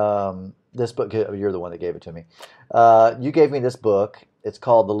this book. You're the one that gave it to me. You gave me this book. It's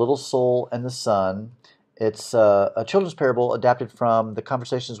called The Little Soul and the Sun. It's a children's parable adapted from The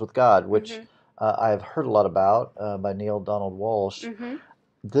Conversations with God, which I've heard a lot about by Neil Donald Walsh.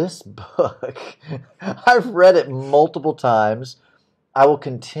 This book, I've read it multiple times. I will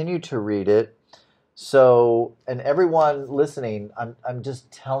continue to read it. So, and everyone listening, I'm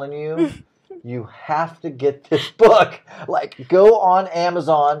just telling you, you have to get this book. Like, go on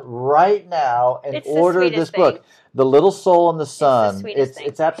Amazon right now and order this book, The Little Soul and the Sun.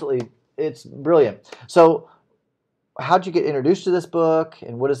 It's absolutely, it's brilliant. So, how'd you get introduced to this book,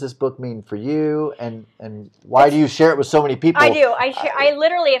 and what does this book mean for you, and why do you share it with so many people? I do. I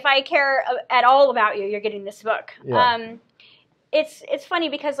literally, if I care at all about you, you're getting this book. Yeah. It's funny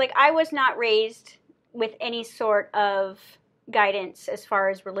because I was not raised with any sort of guidance as far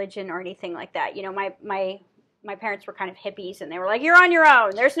as religion or anything like that. My parents were kind of hippies, and they were like, "You're on your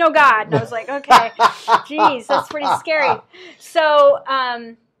own. There's no God." And I was like, "Okay, geez, that's pretty scary." So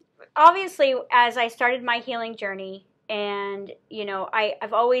obviously, as I started my healing journey, and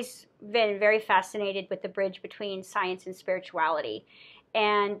I've always been very fascinated with the bridge between science and spirituality,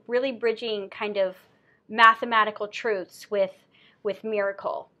 and really bridging kind of mathematical truths with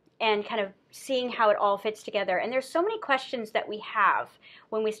miracle, and kind of seeing how it all fits together. And there's so many questions that we have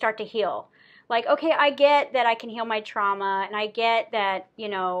when we start to heal. Like, okay, I get that I can heal my trauma, and I get that,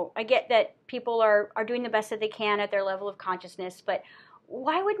 people are doing the best that they can at their level of consciousness, but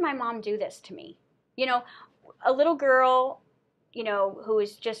why would my mom do this to me? A little girl, who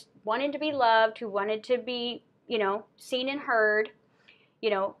was just wanted to be loved, who wanted to be, seen and heard,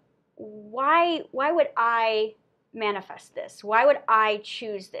 why would I manifest this? Why would I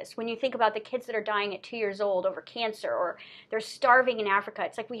choose this? When you think about the kids that are dying at 2 years old over cancer, or they're starving in Africa,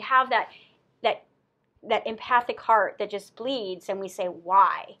 it's like we have that empathic heart that just bleeds, and we say,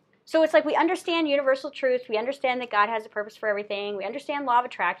 why? So it's like we understand universal truth, we understand that God has a purpose for everything, we understand law of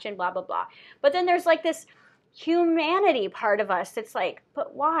attraction, blah, blah, blah. But then there's this humanity part of us that's like,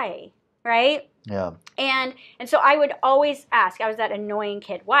 but why? Right? Yeah. And so I would always ask, I was that annoying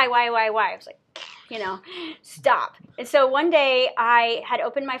kid, why? I was like, stop. And so one day I had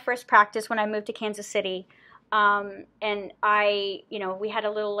opened my first practice when I moved to Kansas City. And we had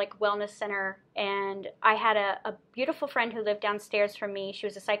a little wellness center, and I had a beautiful friend who lived downstairs from me. She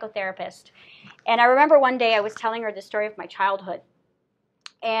was a psychotherapist. And I remember one day I was telling her the story of my childhood.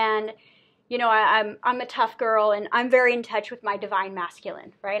 And, I'm a tough girl, and I'm very in touch with my divine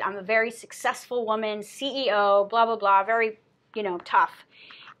masculine, right? I'm a very successful woman, CEO, blah, blah, blah, very, tough.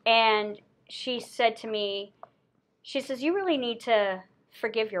 And she said to me, she says, "You really need to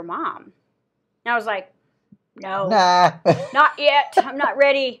forgive your mom." And I was like, no, nah. Not yet. I'm not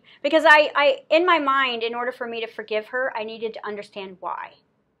ready. Because I, in my mind, in order for me to forgive her, I needed to understand why.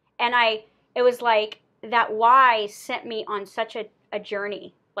 And it was like that why sent me on such a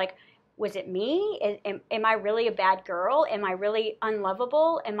journey. Like, was it me? Am I really a bad girl? Am I really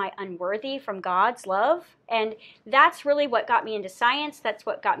unlovable? Am I unworthy from God's love? And that's really what got me into science. That's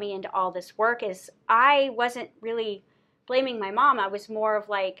what got me into all this work, is I wasn't really blaming my mom. I was more of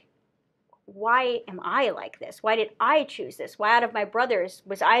like, why am I like this? Why did I choose this? Why out of my brothers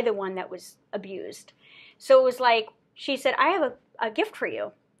was I the one that was abused? So it was like, she said, "I have a gift for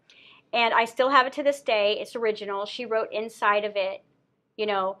you." And I still have it to this day. It's original. She wrote inside of it,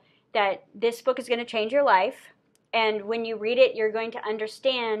 that this book is going to change your life. And when you read it, you're going to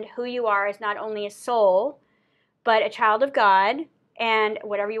understand who you are as not only a soul, but a child of God, and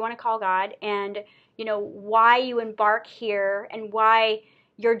whatever you want to call God, and, why you embark here, and why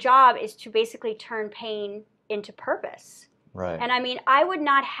your job is to basically turn pain into purpose. Right. And I would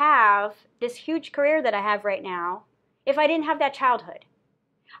not have this huge career that I have right now if I didn't have that childhood.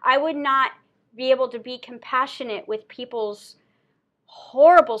 I would not be able to be compassionate with people's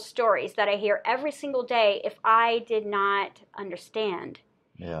horrible stories that I hear every single day if I did not understand.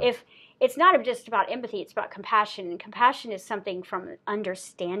 Yeah. If it's not just about empathy, it's about compassion. And compassion is something from an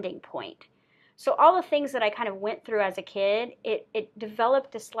understanding point. So all the things that I kind of went through as a kid, it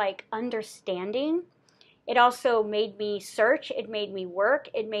developed this like understanding. It also made me search. It made me work.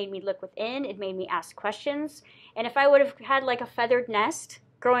 It made me look within. It made me ask questions. And if I would have had like a feathered nest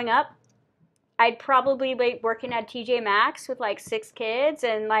growing up, I'd probably be working at TJ Maxx with like 6 kids.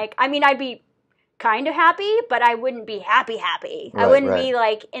 And like, I mean, I'd be kind of happy, but I wouldn't be happy. Right, I wouldn't right. be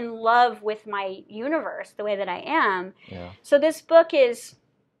like in love with my universe the way that I am. Yeah. So this book is,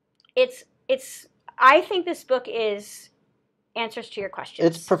 I think this book is answers to your questions.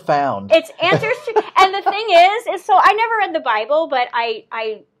 It's profound. It's answers to, and the thing is so I never read the Bible, but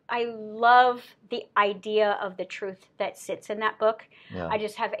I love the idea of the truth that sits in that book. Yeah. I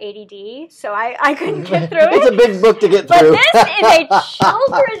just have ADD, so I couldn't get through it. It's a big book to get But through. this is a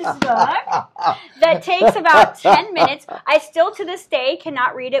children's book that takes about 10 minutes. I still, to this day,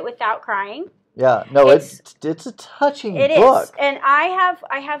 cannot read it without crying. Yeah, no, it's a touching book. It is, and I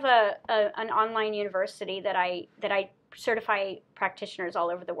have an online university that I certify practitioners all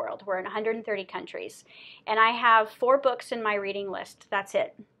over the world. We're in 130 countries, and I have 4 books in my reading list. That's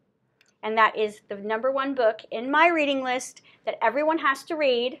it, and that is the number 1 book in my reading list that everyone has to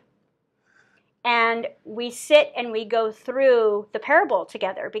read. And we sit and we go through the parable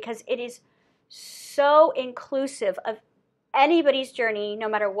together because it is so inclusive of anybody's journey, no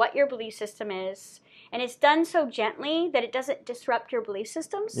matter what your belief system is. And it's done so gently that it doesn't disrupt your belief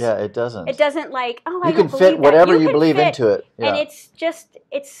systems. Yeah, it doesn't. It doesn't like, oh, I don't believe that. You can fit whatever you believe into it. Yeah. And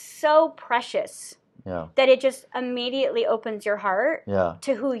it's so precious. Yeah. That it just immediately opens your heart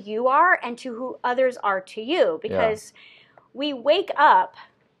to who you are and to who others are to you. Because we wake up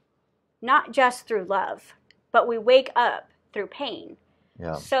not just through love, but we wake up through pain.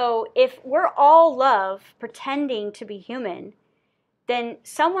 Yeah. So if we're all love pretending to be human, then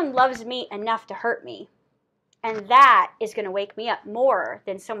someone loves me enough to hurt me. And that is going to wake me up more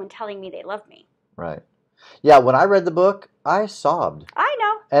than someone telling me they love me. Right. Yeah, when I read the book, I sobbed. I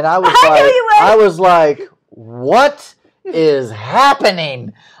know. And I was I was like, what is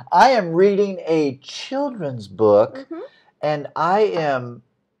happening? I am reading a children's book, and I am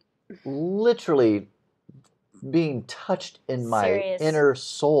literally being touched in my inner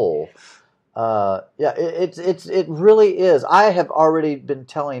soul. It really is. I have already been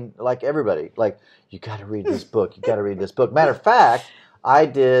telling like everybody, like, you got to read this book. You got to read this book. Matter of fact, I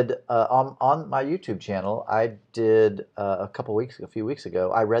did on my YouTube channel. I did a few weeks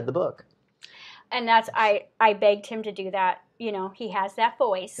ago. I read the book, and that's I begged him to do that. You know, he has that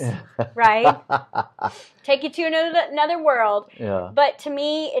voice, right? Take you to another world. Yeah. But to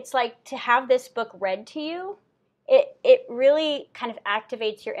me, it's like to have this book read to you. It really kind of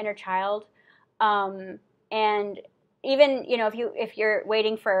activates your inner child, and even if you're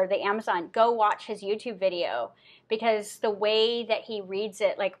waiting for the Amazon, go watch his YouTube video, because the way that he reads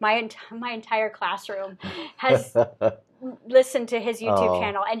it, like my entire classroom has listened to his YouTube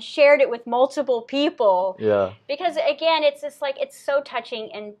channel and shared it with multiple people. Yeah. Because again, it's just like it's so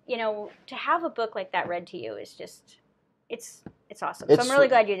touching, and to have a book like that read to you is just it's awesome. So I'm really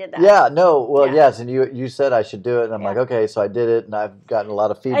glad you did that. Yeah, no, well, yes, and you said I should do it, and I'm like, okay, so I did it, and I've gotten a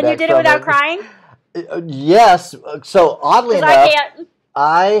lot of feedback. And you did it without crying? Yes. So oddly enough, I can't.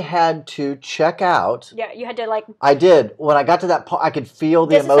 I had to check out. Yeah, you had to like. I did. When I got to that part, I could feel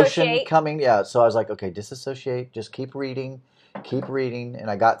the emotion coming. Yeah, so I was like, okay, disassociate. Just keep reading, and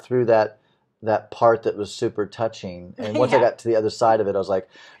I got through that part that was super touching. And once I got to the other side of it, I was like,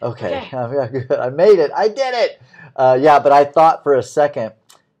 okay. I made it. I did it. But I thought for a second,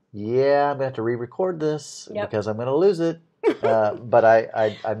 I'm gonna have to re-record this because I'm gonna lose it. But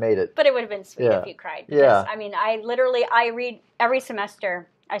I made it. But it would have been sweet if you cried. Because, I mean, I read every semester.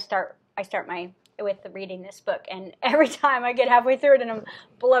 I start with reading this book, and every time I get halfway through it, and I'm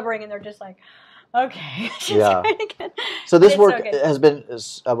blubbering, and they're just like, okay. So this work has been,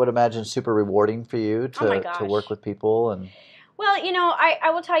 I would imagine, super rewarding for you to work with people. And well, I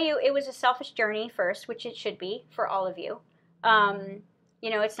will tell you, it was a selfish journey first, which it should be for all of you.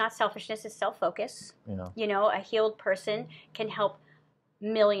 It's not selfishness, it's self-focus. A healed person can help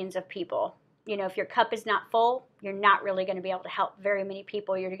millions of people. If your cup is not full, you're not really going to be able to help very many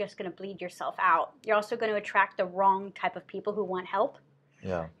people. You're just going to bleed yourself out. You're also going to attract the wrong type of people who want help.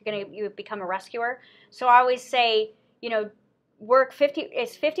 Yeah. You become a rescuer. So I always say, work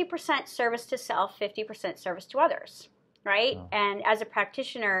 50% service to self, 50% service to others, right? Oh. And as a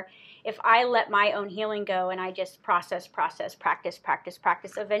practitioner, if I let my own healing go and I just process, practice,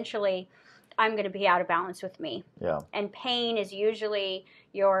 eventually I'm going to be out of balance with me. Yeah. And pain is usually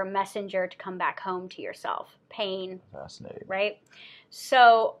your messenger to come back home to yourself. Pain. Fascinating. Right?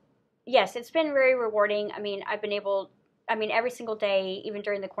 So, yes, it's been very rewarding. I mean, every single day, even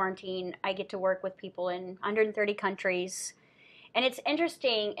during the quarantine, I get to work with people in 130 countries. And it's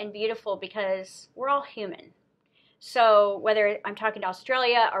interesting and beautiful because we're all human. So whether I'm talking to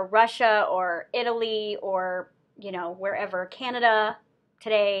Australia or Russia or Italy or, wherever, Canada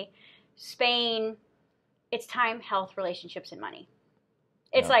today, Spain, it's time, health, relationships, and money.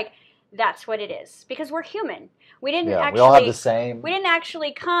 It's like, that's what it is. Because we're human. We didn't we all have the same. We didn't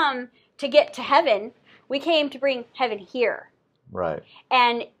actually come to get to heaven. We came to bring heaven here. Right.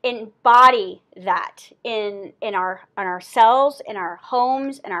 And embody that in ourselves, in our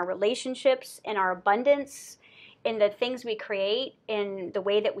homes, in our relationships, in our abundance, in the things we create, in the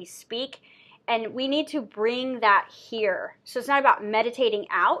way that we speak. And we need to bring that here. So it's not about meditating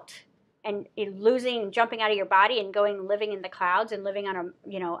out and jumping out of your body and living in the clouds and living on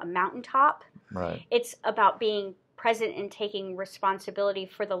a mountaintop. Right. It's about being present and taking responsibility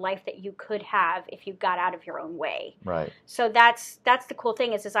for the life that you could have if you got out of your own way. Right. So that's the cool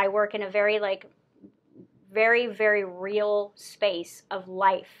thing is I work in a very very, very real space of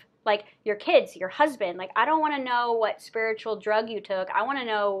life. Like your kids, your husband. Like, I don't want to know what spiritual drug you took. I want to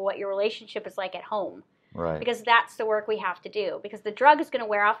know what your relationship is like at home. Right. Because that's the work we have to do. Because the drug is going to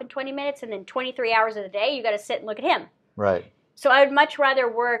wear off in 20 minutes, and then 23 hours of the day, you got to sit and look at him. Right. So I would much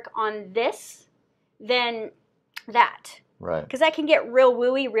rather work on this than that. Right. Because that can get real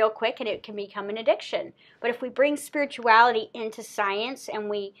wooey real quick, and it can become an addiction. But if we bring spirituality into science, and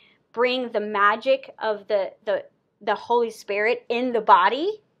we bring the magic of the Holy Spirit in the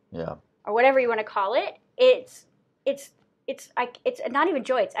body, or whatever you want to call it, it's not even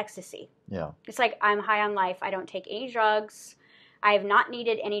joy, it's ecstasy. Yeah. It's like, I'm high on life. I don't take any drugs. I have not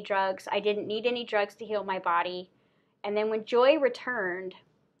needed any drugs. I didn't need any drugs to heal my body. And then when joy returned,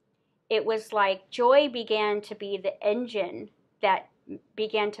 it was like joy began to be the engine that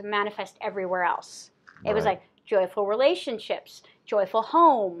began to manifest everywhere else. It was like joyful relationships, joyful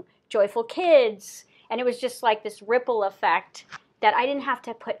home, joyful kids. And it was just like this ripple effect that I didn't have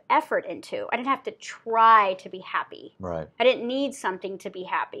to put effort into. I didn't have to try to be happy. Right. I didn't need something to be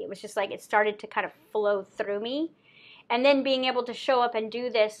happy. It was just like it started to kind of flow through me. And then being able to show up and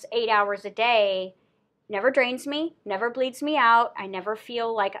do this 8 hours a day never drains me, never bleeds me out. I never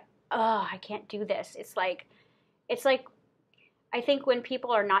feel like, oh, I can't do this. It's like, I think when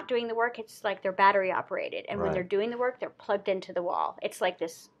people are not doing the work, it's like they're battery operated. And when they're doing the work, they're plugged into the wall. It's like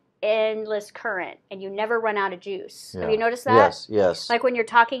this endless current, and you never run out of juice. Have you noticed that? Yes. Like when you're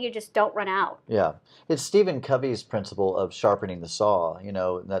talking, you just don't run out. Yeah. It's Stephen Covey's principle of sharpening the saw.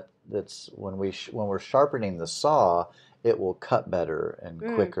 That's when we're sharpening the saw, it will cut better and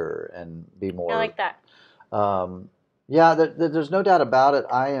quicker and be more. I like that. There's no doubt about it.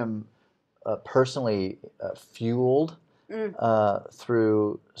 I am personally fueled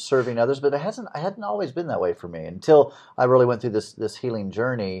through serving others, but I hadn't always been that way for me until I really went through this healing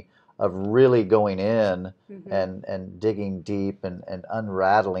journey of really going in and digging deep and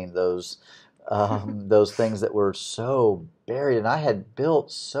unraveling those things that were so buried. And I had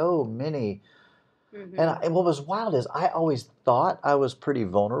built so many. And what was wild is I always thought I was pretty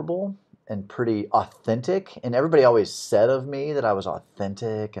vulnerable and pretty authentic, and everybody always said of me that I was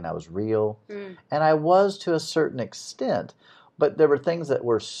authentic and I was real, and I was to a certain extent, but there were things that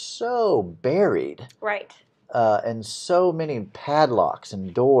were so buried, right, and so many padlocks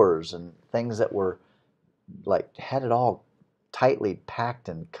and doors and things that were like had it all tightly packed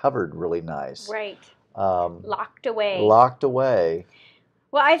and covered really nice, right, locked away.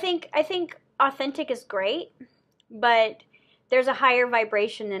 Well, I think authentic is great, but there's a higher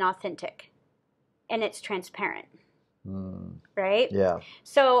vibration than authentic, and it's transparent, right? Yeah.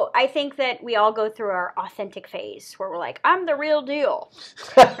 So I think that we all go through our authentic phase where we're like, I'm the real deal,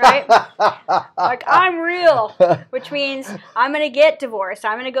 right? Like, I'm real, which means I'm going to get divorced.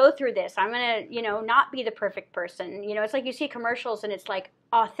 I'm going to go through this. I'm going to, not be the perfect person. It's like you see commercials and it's like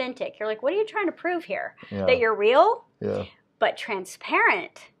authentic. You're like, what are you trying to prove here? Yeah. That you're real? Yeah. But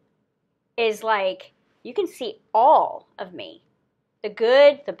transparent is like, you can see all of me. The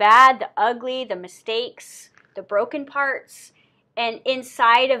good, the bad, the ugly, the mistakes, the broken parts. And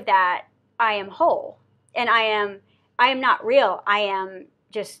inside of that, I am whole. And I am not real. I am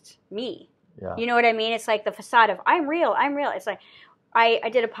just me. Yeah. You know what I mean? It's like the facade of I'm real. It's like I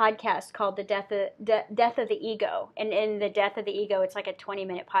did a podcast called The Death of the Ego. And in The Death of the Ego, it's like a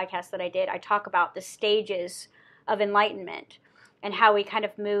 20-minute podcast that I did. I talk about the stages of enlightenment and how we kind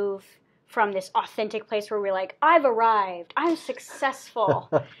of move from this authentic place where we're like, I've arrived, I'm successful.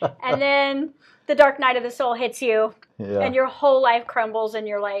 And then the dark night of the soul hits you, and your whole life crumbles, and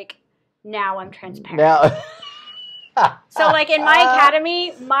you're like, now I'm transparent. So like in my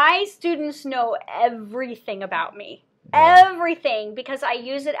academy, my students know everything about me. Everything, because I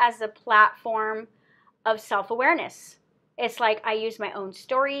use it as a platform of self-awareness. It's like I use my own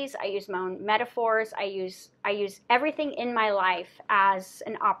stories, I use my own metaphors, I use everything in my life as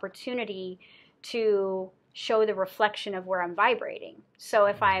an opportunity to show the reflection of where I'm vibrating. So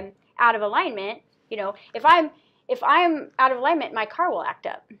if I'm out of alignment, if I'm out of alignment, my car will act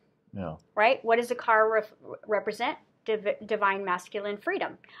up. Yeah. Right? What does a car represent? Divine masculine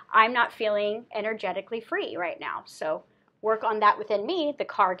freedom. I'm not feeling energetically free right now. So work on that within me, the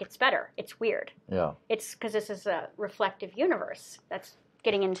car gets better. It's weird. Yeah. It's because this is a reflective universe. That's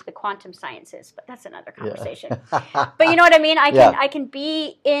getting into the quantum sciences, but that's another conversation. But you know what I mean? I can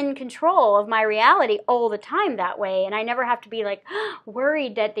be in control of my reality all the time that way, and I never have to be like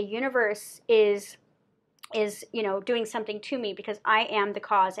worried that the universe is doing something to me, because I am the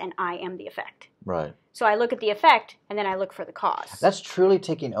cause and I am the effect. Right. So I look at the effect and then I look for the cause. That's truly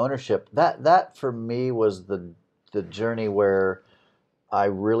taking ownership. That for me was the journey where I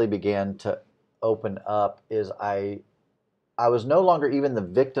really began to open up. Is I was no longer even the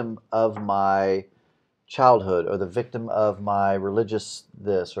victim of my childhood or the victim of my religious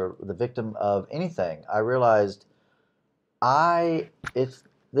this or the victim of anything. I realized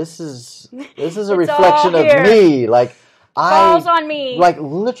this is a reflection of me. Like falls on me. Like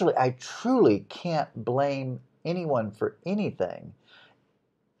literally, I truly can't blame anyone for anything.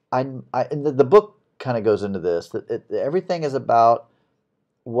 And the book kind of goes into this, that everything is about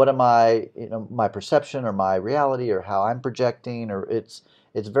what am I, my perception or my reality or how I'm projecting, or it's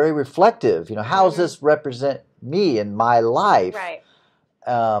very reflective. How does this represent me in my life? Right.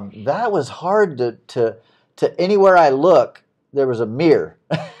 That was hard to anywhere I look, there was a mirror.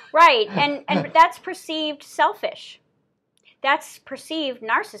 Right, and that's perceived selfish. That's perceived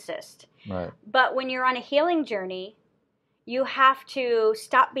narcissist. Right. But when you're on a healing journey, you have to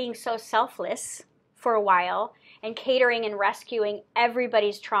stop being so selfless for a while and catering and rescuing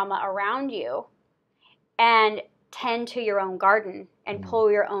everybody's trauma around you, and tend to your own garden and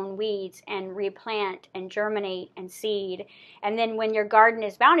pull your own weeds and replant and germinate and seed. And then when your garden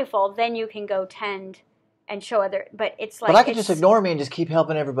is bountiful, then you can go tend and show other, but it's like... But I could just ignore me and just keep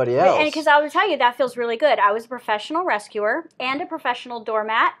helping everybody else. And because I will tell you, that feels really good. I was a professional rescuer and a professional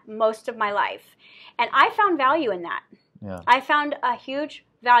doormat most of my life. And I found value in that. Yeah. I found a huge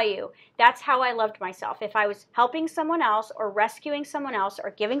value. That's how I loved myself. If I was helping someone else or rescuing someone else or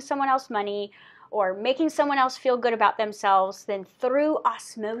giving someone else money or making someone else feel good about themselves, then through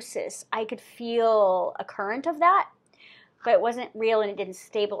osmosis, I could feel a current of that. But it wasn't real and it didn't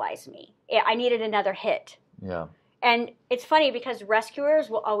stabilize me. I needed another hit. Yeah. And it's funny because rescuers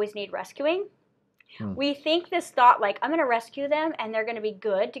will always need rescuing. We think this thought like, I'm going to rescue them and they're going to be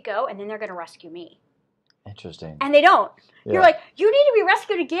good to go and then they're going to rescue me. Interesting. And they don't. Yeah. You're like, you need to be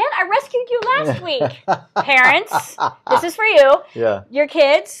rescued again? I rescued you last week. Parents, this is for you. Yeah. Your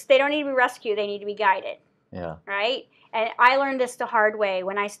kids, they don't need to be rescued. They need to be guided. Yeah. Right? And I learned this the hard way.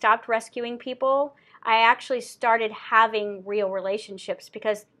 When I stopped rescuing people, I actually started having real relationships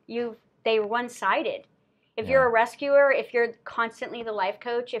because they were one-sided. If you're a rescuer, if you're constantly the life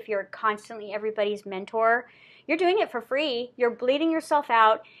coach, if you're constantly everybody's mentor, you're doing it for free. You're bleeding yourself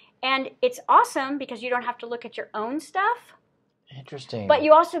out. And it's awesome because you don't have to look at your own stuff. Interesting. But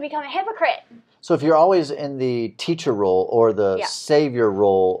you also become a hypocrite. So if you're always in the teacher role or the savior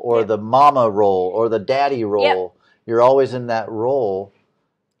role or the mama role or the daddy role, you're always in that role.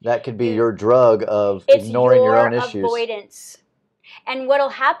 That could be your drug of ignoring your own issues. Avoidance. And what'll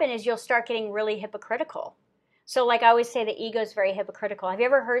happen is you'll start getting really hypocritical. So like I always say, the ego is very hypocritical. Have you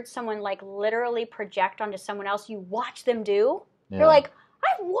ever heard someone like literally project onto someone else? You watch them do. Yeah. You're like,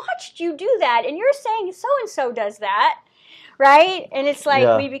 I've watched you do that, and you're saying so-and-so does that, right? And it's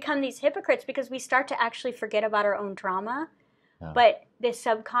like we become these hypocrites because we start to actually forget about our own trauma. Yeah. But the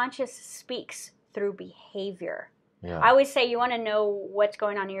subconscious speaks through behavior. Yeah. I always say you want to know what's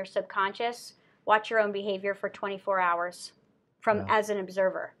going on in your subconscious, watch your own behavior for 24 hours as an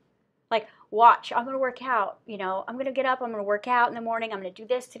observer. Like, watch, I'm going to work out, I'm going to get up, I'm going to work out in the morning, I'm going to do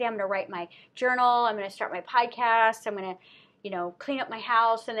this today, I'm going to write my journal, I'm going to start my podcast, I'm going to, clean up my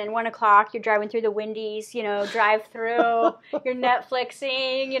house, and then 1 o'clock, you're driving through the Wendy's, drive through, you're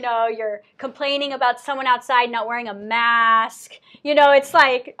Netflixing, you're complaining about someone outside not wearing a mask, it's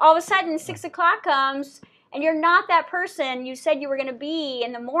like, all of a sudden, 6 o'clock comes, and you're not that person you said you were going to be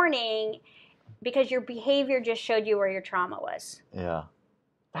in the morning because your behavior just showed you where your trauma was. Yeah.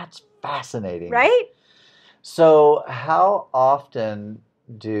 That's fascinating. Right? So how often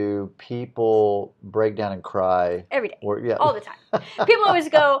do people break down and cry? Every day. Or, yeah. All the time. People always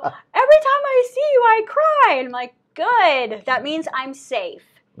go, every time I see you, I cry. And I'm like, good. That means I'm safe.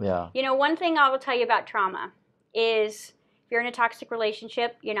 Yeah. You know, one thing I will tell you about trauma is if you're in a toxic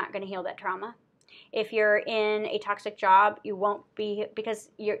relationship, you're not going to heal that trauma. If you're in a toxic job, you won't be, because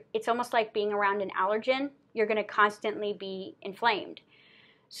it's almost like being around an allergen. You're going to constantly be inflamed.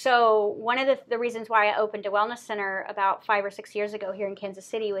 So one of the reasons why I opened a wellness center about 5 or 6 years ago here in Kansas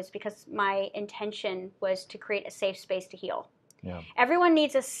City was because my intention was to create a safe space to heal. Yeah. Everyone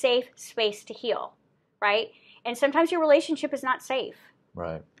needs a safe space to heal, right? And sometimes your relationship is not safe.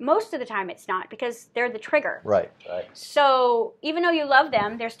 Right. Most of the time it's not, because they're the trigger. Right, right. So even though you love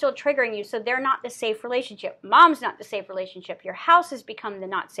them, they're still triggering you, so they're not the safe relationship. Mom's not the safe relationship. Your house has become the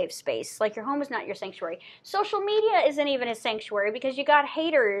not safe space. Like, your home is not your sanctuary. Social media isn't even a sanctuary because you got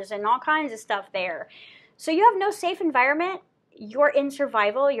haters and all kinds of stuff there. So you have no safe environment. You're in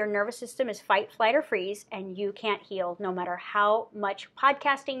survival. Your nervous system is fight, flight, or freeze, and you can't heal no matter how much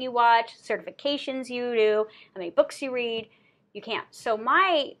podcasting you watch, certifications you do, how many books you read. You can't. So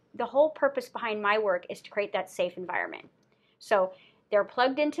the whole purpose behind my work is to create that safe environment. So they're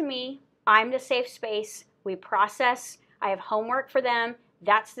plugged into me. I'm the safe space. We process. I have homework for them.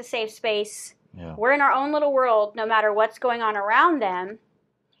 That's the safe space. Yeah. We're in our own little world no matter what's going on around them.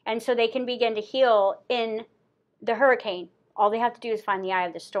 And so they can begin to heal in the hurricane. All they have to do is find the eye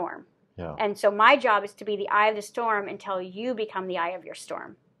of the storm. Yeah. And so my job is to be the eye of the storm until you become the eye of your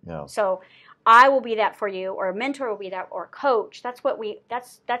storm. Yeah. So I will be that for you, or a mentor will be that, or a coach. That's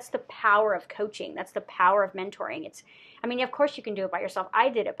the power of coaching. That's the power of mentoring. Of course you can do it by yourself. I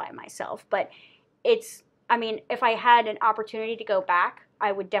did it by myself, but if I had an opportunity to go back,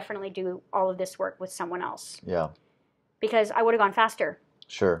 I would definitely do all of this work with someone else. Yeah. Because I would have gone faster.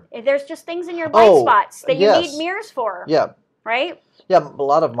 Sure. If there's just things in your blind spots that you need mirrors for. Yeah. Right? Yeah, a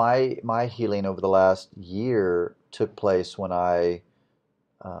lot of my healing over the last year took place when I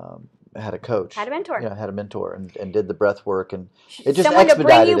had a coach. Had a mentor. Yeah, had a mentor and did the breath work, and it just someone expedited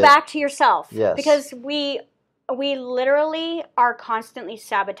to bring you back to yourself. Yes. Because we literally are constantly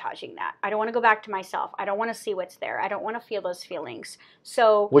sabotaging that. I don't want to go back to myself. I don't want to see what's there. I don't want to feel those feelings.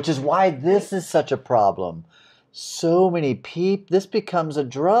 So, which is why this is such a problem. So many people, this becomes a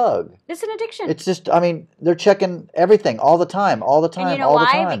drug. It's an addiction. It's just, they're checking everything all the time. And you know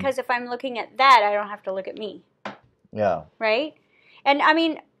why? Because if I'm looking at that, I don't have to look at me. Yeah. Right? And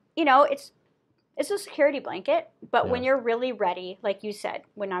it's a security blanket, but when you're really ready, like you said,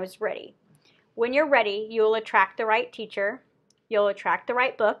 when I was ready, when you're ready, you'll attract the right teacher, you'll attract the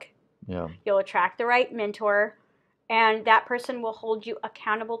right book, you'll attract the right mentor, and that person will hold you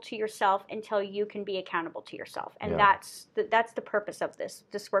accountable to yourself until you can be accountable to yourself. And that's the purpose of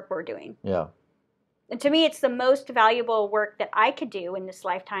this work we're doing. Yeah. And to me, it's the most valuable work that I could do in this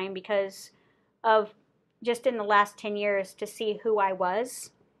lifetime because of just in the last 10 years to see who I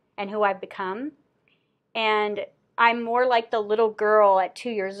was and who I've become. And I'm more like the little girl at 2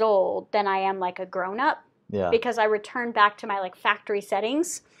 years old than I am like a grown-up. Yeah. Because I returned back to my factory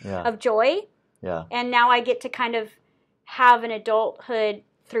settings of joy. Yeah. And now I get to kind of have an adulthood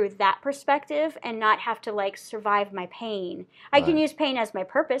through that perspective and not have to survive my pain. I can use pain as my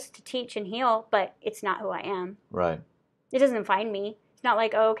purpose to teach and heal, but it's not who I am. Right. It doesn't define me. It's not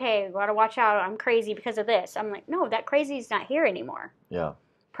like, okay, gotta watch out, I'm crazy because of this. I'm like, no, that crazy is not here anymore. Yeah.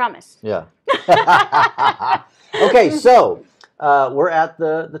 Promise. Yeah. Okay, so we're at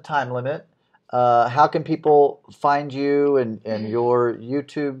the time limit. How can people find you and your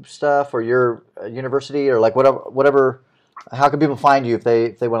YouTube stuff or your university or whatever? How can people find you if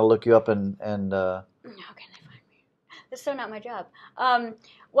they want to look you up and How can they find me? That's so not my job.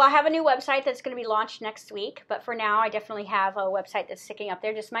 Well, I have a new website that's going to be launched next week, but for now, I definitely have a website that's sticking up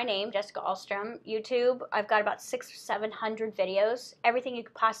there. Just my name, Jessica Alstrom. YouTube, I've got about 600 or 700 videos, everything you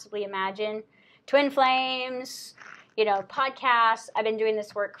could possibly imagine. Twin flames, podcasts. I've been doing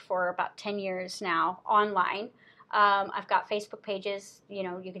this work for about 10 years now, online. I've got Facebook pages. You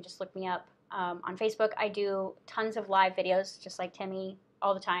can just look me up on Facebook. I do tons of live videos, just like Timmy,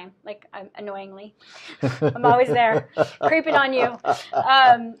 all the time, annoyingly. I'm always there, creeping on you.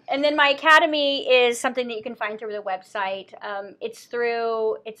 And then my academy is something that you can find through the website. It's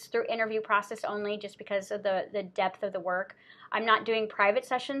through interview process only, just because of the depth of the work. I'm not doing private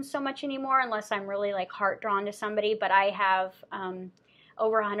sessions so much anymore unless I'm really heart drawn to somebody, but I have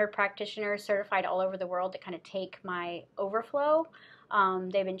over 100 practitioners certified all over the world that kind of take my overflow.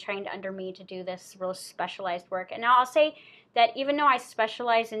 They've been trained under me to do this real specialized work. And now I'll say that even though I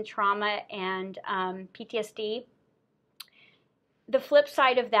specialize in trauma and PTSD, the flip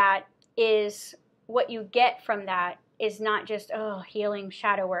side of that is what you get from that is not just, healing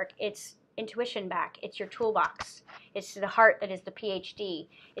shadow work. It's intuition back. It's your toolbox. It's the heart that is the PhD.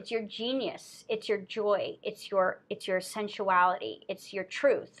 It's your genius. It's your joy. It's your sensuality. It's your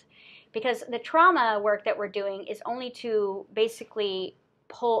truth. Because the trauma work that we're doing is only to basically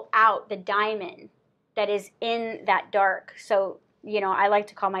pull out the diamond that is in that dark. So, I like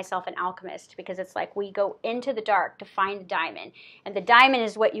to call myself an alchemist because it's like we go into the dark to find the diamond. And the diamond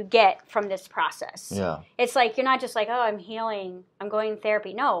is what you get from this process. Yeah. It's like you're not just like, I'm healing, I'm going to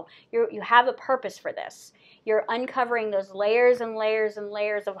therapy. No, you have a purpose for this. You're uncovering those layers and layers and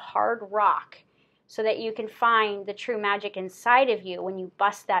layers of hard rock so that you can find the true magic inside of you when you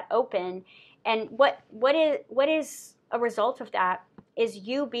bust that open. And what is a result of that is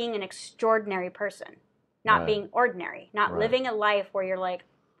you being an extraordinary person. Not being ordinary, not living a life where you're like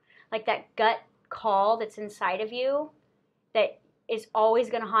that gut call that's inside of you that is always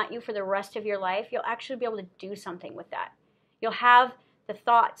going to haunt you for the rest of your life. You'll actually be able to do something with that. You'll have the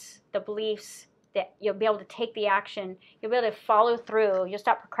thoughts, the beliefs, that you'll be able to take the action. You'll be able to follow through. You'll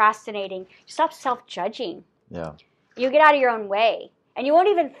stop procrastinating. You stop self-judging. Yeah. You get out of your own way. And you won't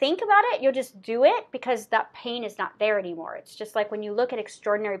even think about it. You'll just do it because that pain is not there anymore. It's just like when you look at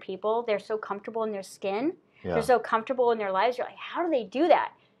extraordinary people, they're so comfortable in their skin. Yeah. They're so comfortable in their lives. You're like, how do they do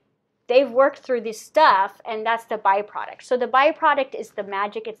that? They've worked through this stuff, and that's the byproduct. So the byproduct is the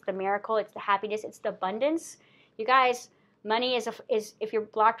magic. It's the miracle. It's the happiness. It's the abundance. You guys, money is if you're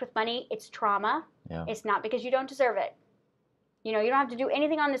blocked with money, it's trauma. Yeah. It's not because you don't deserve it. You don't have to do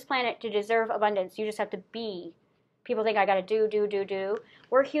anything on this planet to deserve abundance. You just have to be. People think I got to do.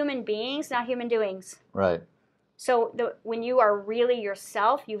 We're human beings, not human doings. Right. So when you are really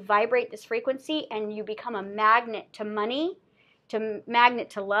yourself, you vibrate this frequency and you become a magnet to money,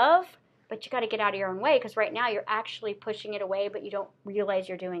 magnet to love, but you got to get out of your own way because right now you're actually pushing it away, but you don't realize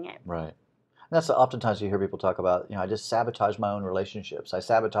you're doing it. Right. And that's oftentimes you hear people talk about, I just sabotage my own relationships. I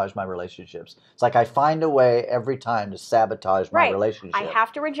sabotage my relationships. It's like I find a way every time to sabotage my relationship. I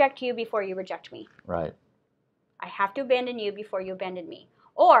have to reject you before you reject me. Right. I have to abandon you before you abandon me.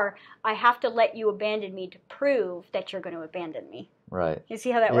 Or I have to let you abandon me to prove that you're going to abandon me. Right. You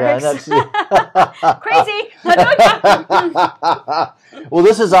see how that works? Crazy. Well,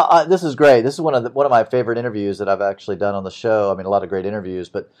 this is great. This is one of my favorite interviews that I've actually done on the show. I mean, a lot of great interviews,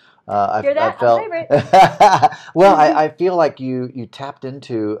 but I felt favorite. Well, I feel like you tapped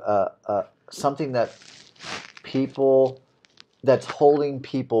into something that's holding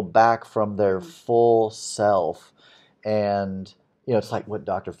people back from their full self, and it's like what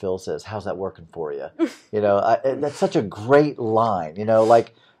Dr. Phil says. How's that working for you? That's such a great line.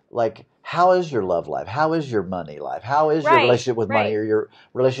 Like how is your love life? How is your money life? How is your relationship with money or your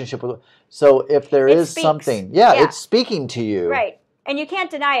relationship with? So if there is something, it's speaking to you, right? And you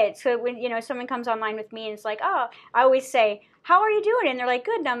can't deny it. So when someone comes online with me and it's like, I always say, how are you doing? And they're like,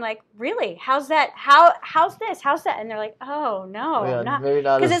 good. And I'm like, really? How's that? How's this? How's that? And they're like, oh no, not.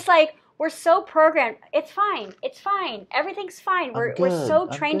 Because it's like we're so programmed. It's fine. It's fine. Everything's fine. We're so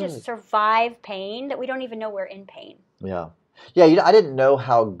trained to survive pain that we don't even know we're in pain. Yeah. Yeah, I didn't know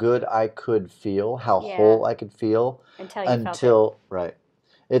how good I could feel, how whole I could feel until right.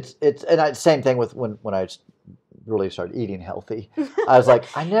 It's same thing with when I really started eating healthy. I was like,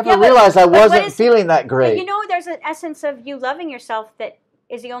 I never realized I wasn't feeling that great. There's an essence of you loving yourself that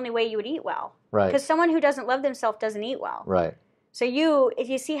is the only way you would eat well. Right. Because someone who doesn't love themselves doesn't eat well. Right. So if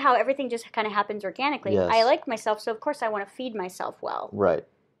you see how everything just kind of happens organically. Yes. I like myself, so of course I want to feed myself well. Right.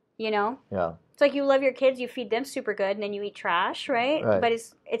 Yeah. It's like you love your kids, you feed them super good, and then you eat trash, right? But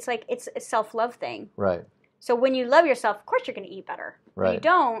it's like it's a self-love thing. Right. So when you love yourself, of course you're going to eat better. Right. When you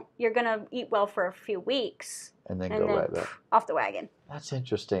don't, you're going to eat well for a few weeks. And then go right back. Off the wagon. That's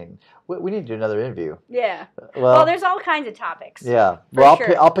interesting. We need to do another interview. Yeah. Well, there's all kinds of topics. Yeah. Well,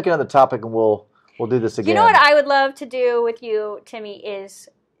 I'll pick another topic and we'll do this again. You know what I would love to do with you, Timmy, is,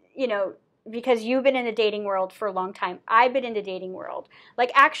 because you've been in the dating world for a long time. I've been in the dating world.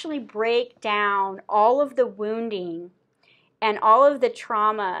 Like actually break down all of the wounding and all of the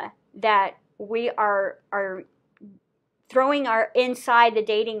trauma that we are throwing inside the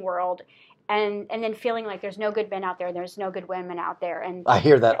dating world. And then feeling like there's no good men out there, there's no good women out there, and I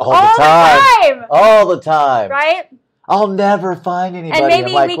hear that all the time. All the time, right? I'll never find anybody. And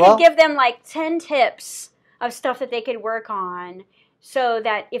maybe we could give them like 10 tips of stuff that they could work on, so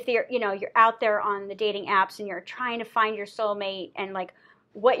that if you're out there on the dating apps and you're trying to find your soulmate, and like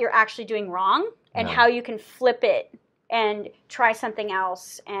what you're actually doing wrong, and how you can flip it and try something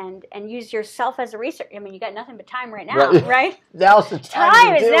else, and use yourself as a research. I mean, you got nothing but time right now, right? Now's the time.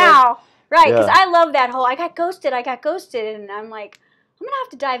 Time is now. Right, because Yeah. I love that whole I got ghosted, and I'm like, I'm going to have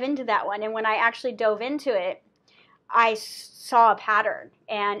to dive into that one. And when I actually dove into it, I saw a pattern,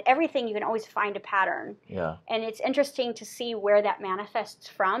 and everything you can always find a pattern. Yeah. And it's interesting to see where that manifests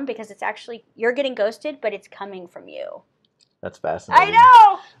from, because it's actually, you're getting ghosted, but it's coming from you. That's fascinating. I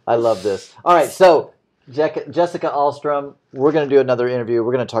know! I love this. All right, so Jessica Alstrom, we're going to do another interview.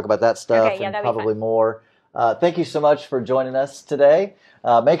 We're going to talk about that stuff and that'd be probably fun. more. Thank you so much for joining us today.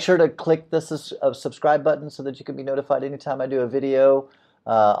 Make sure to click the subscribe button so that you can be notified anytime I do a video.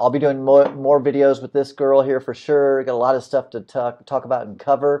 I'll be doing more videos with this girl here for sure. Got a lot of stuff to talk about and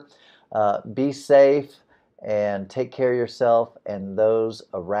cover. Be safe and take care of yourself and those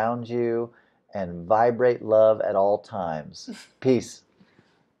around you, and vibrate love at all times. Peace.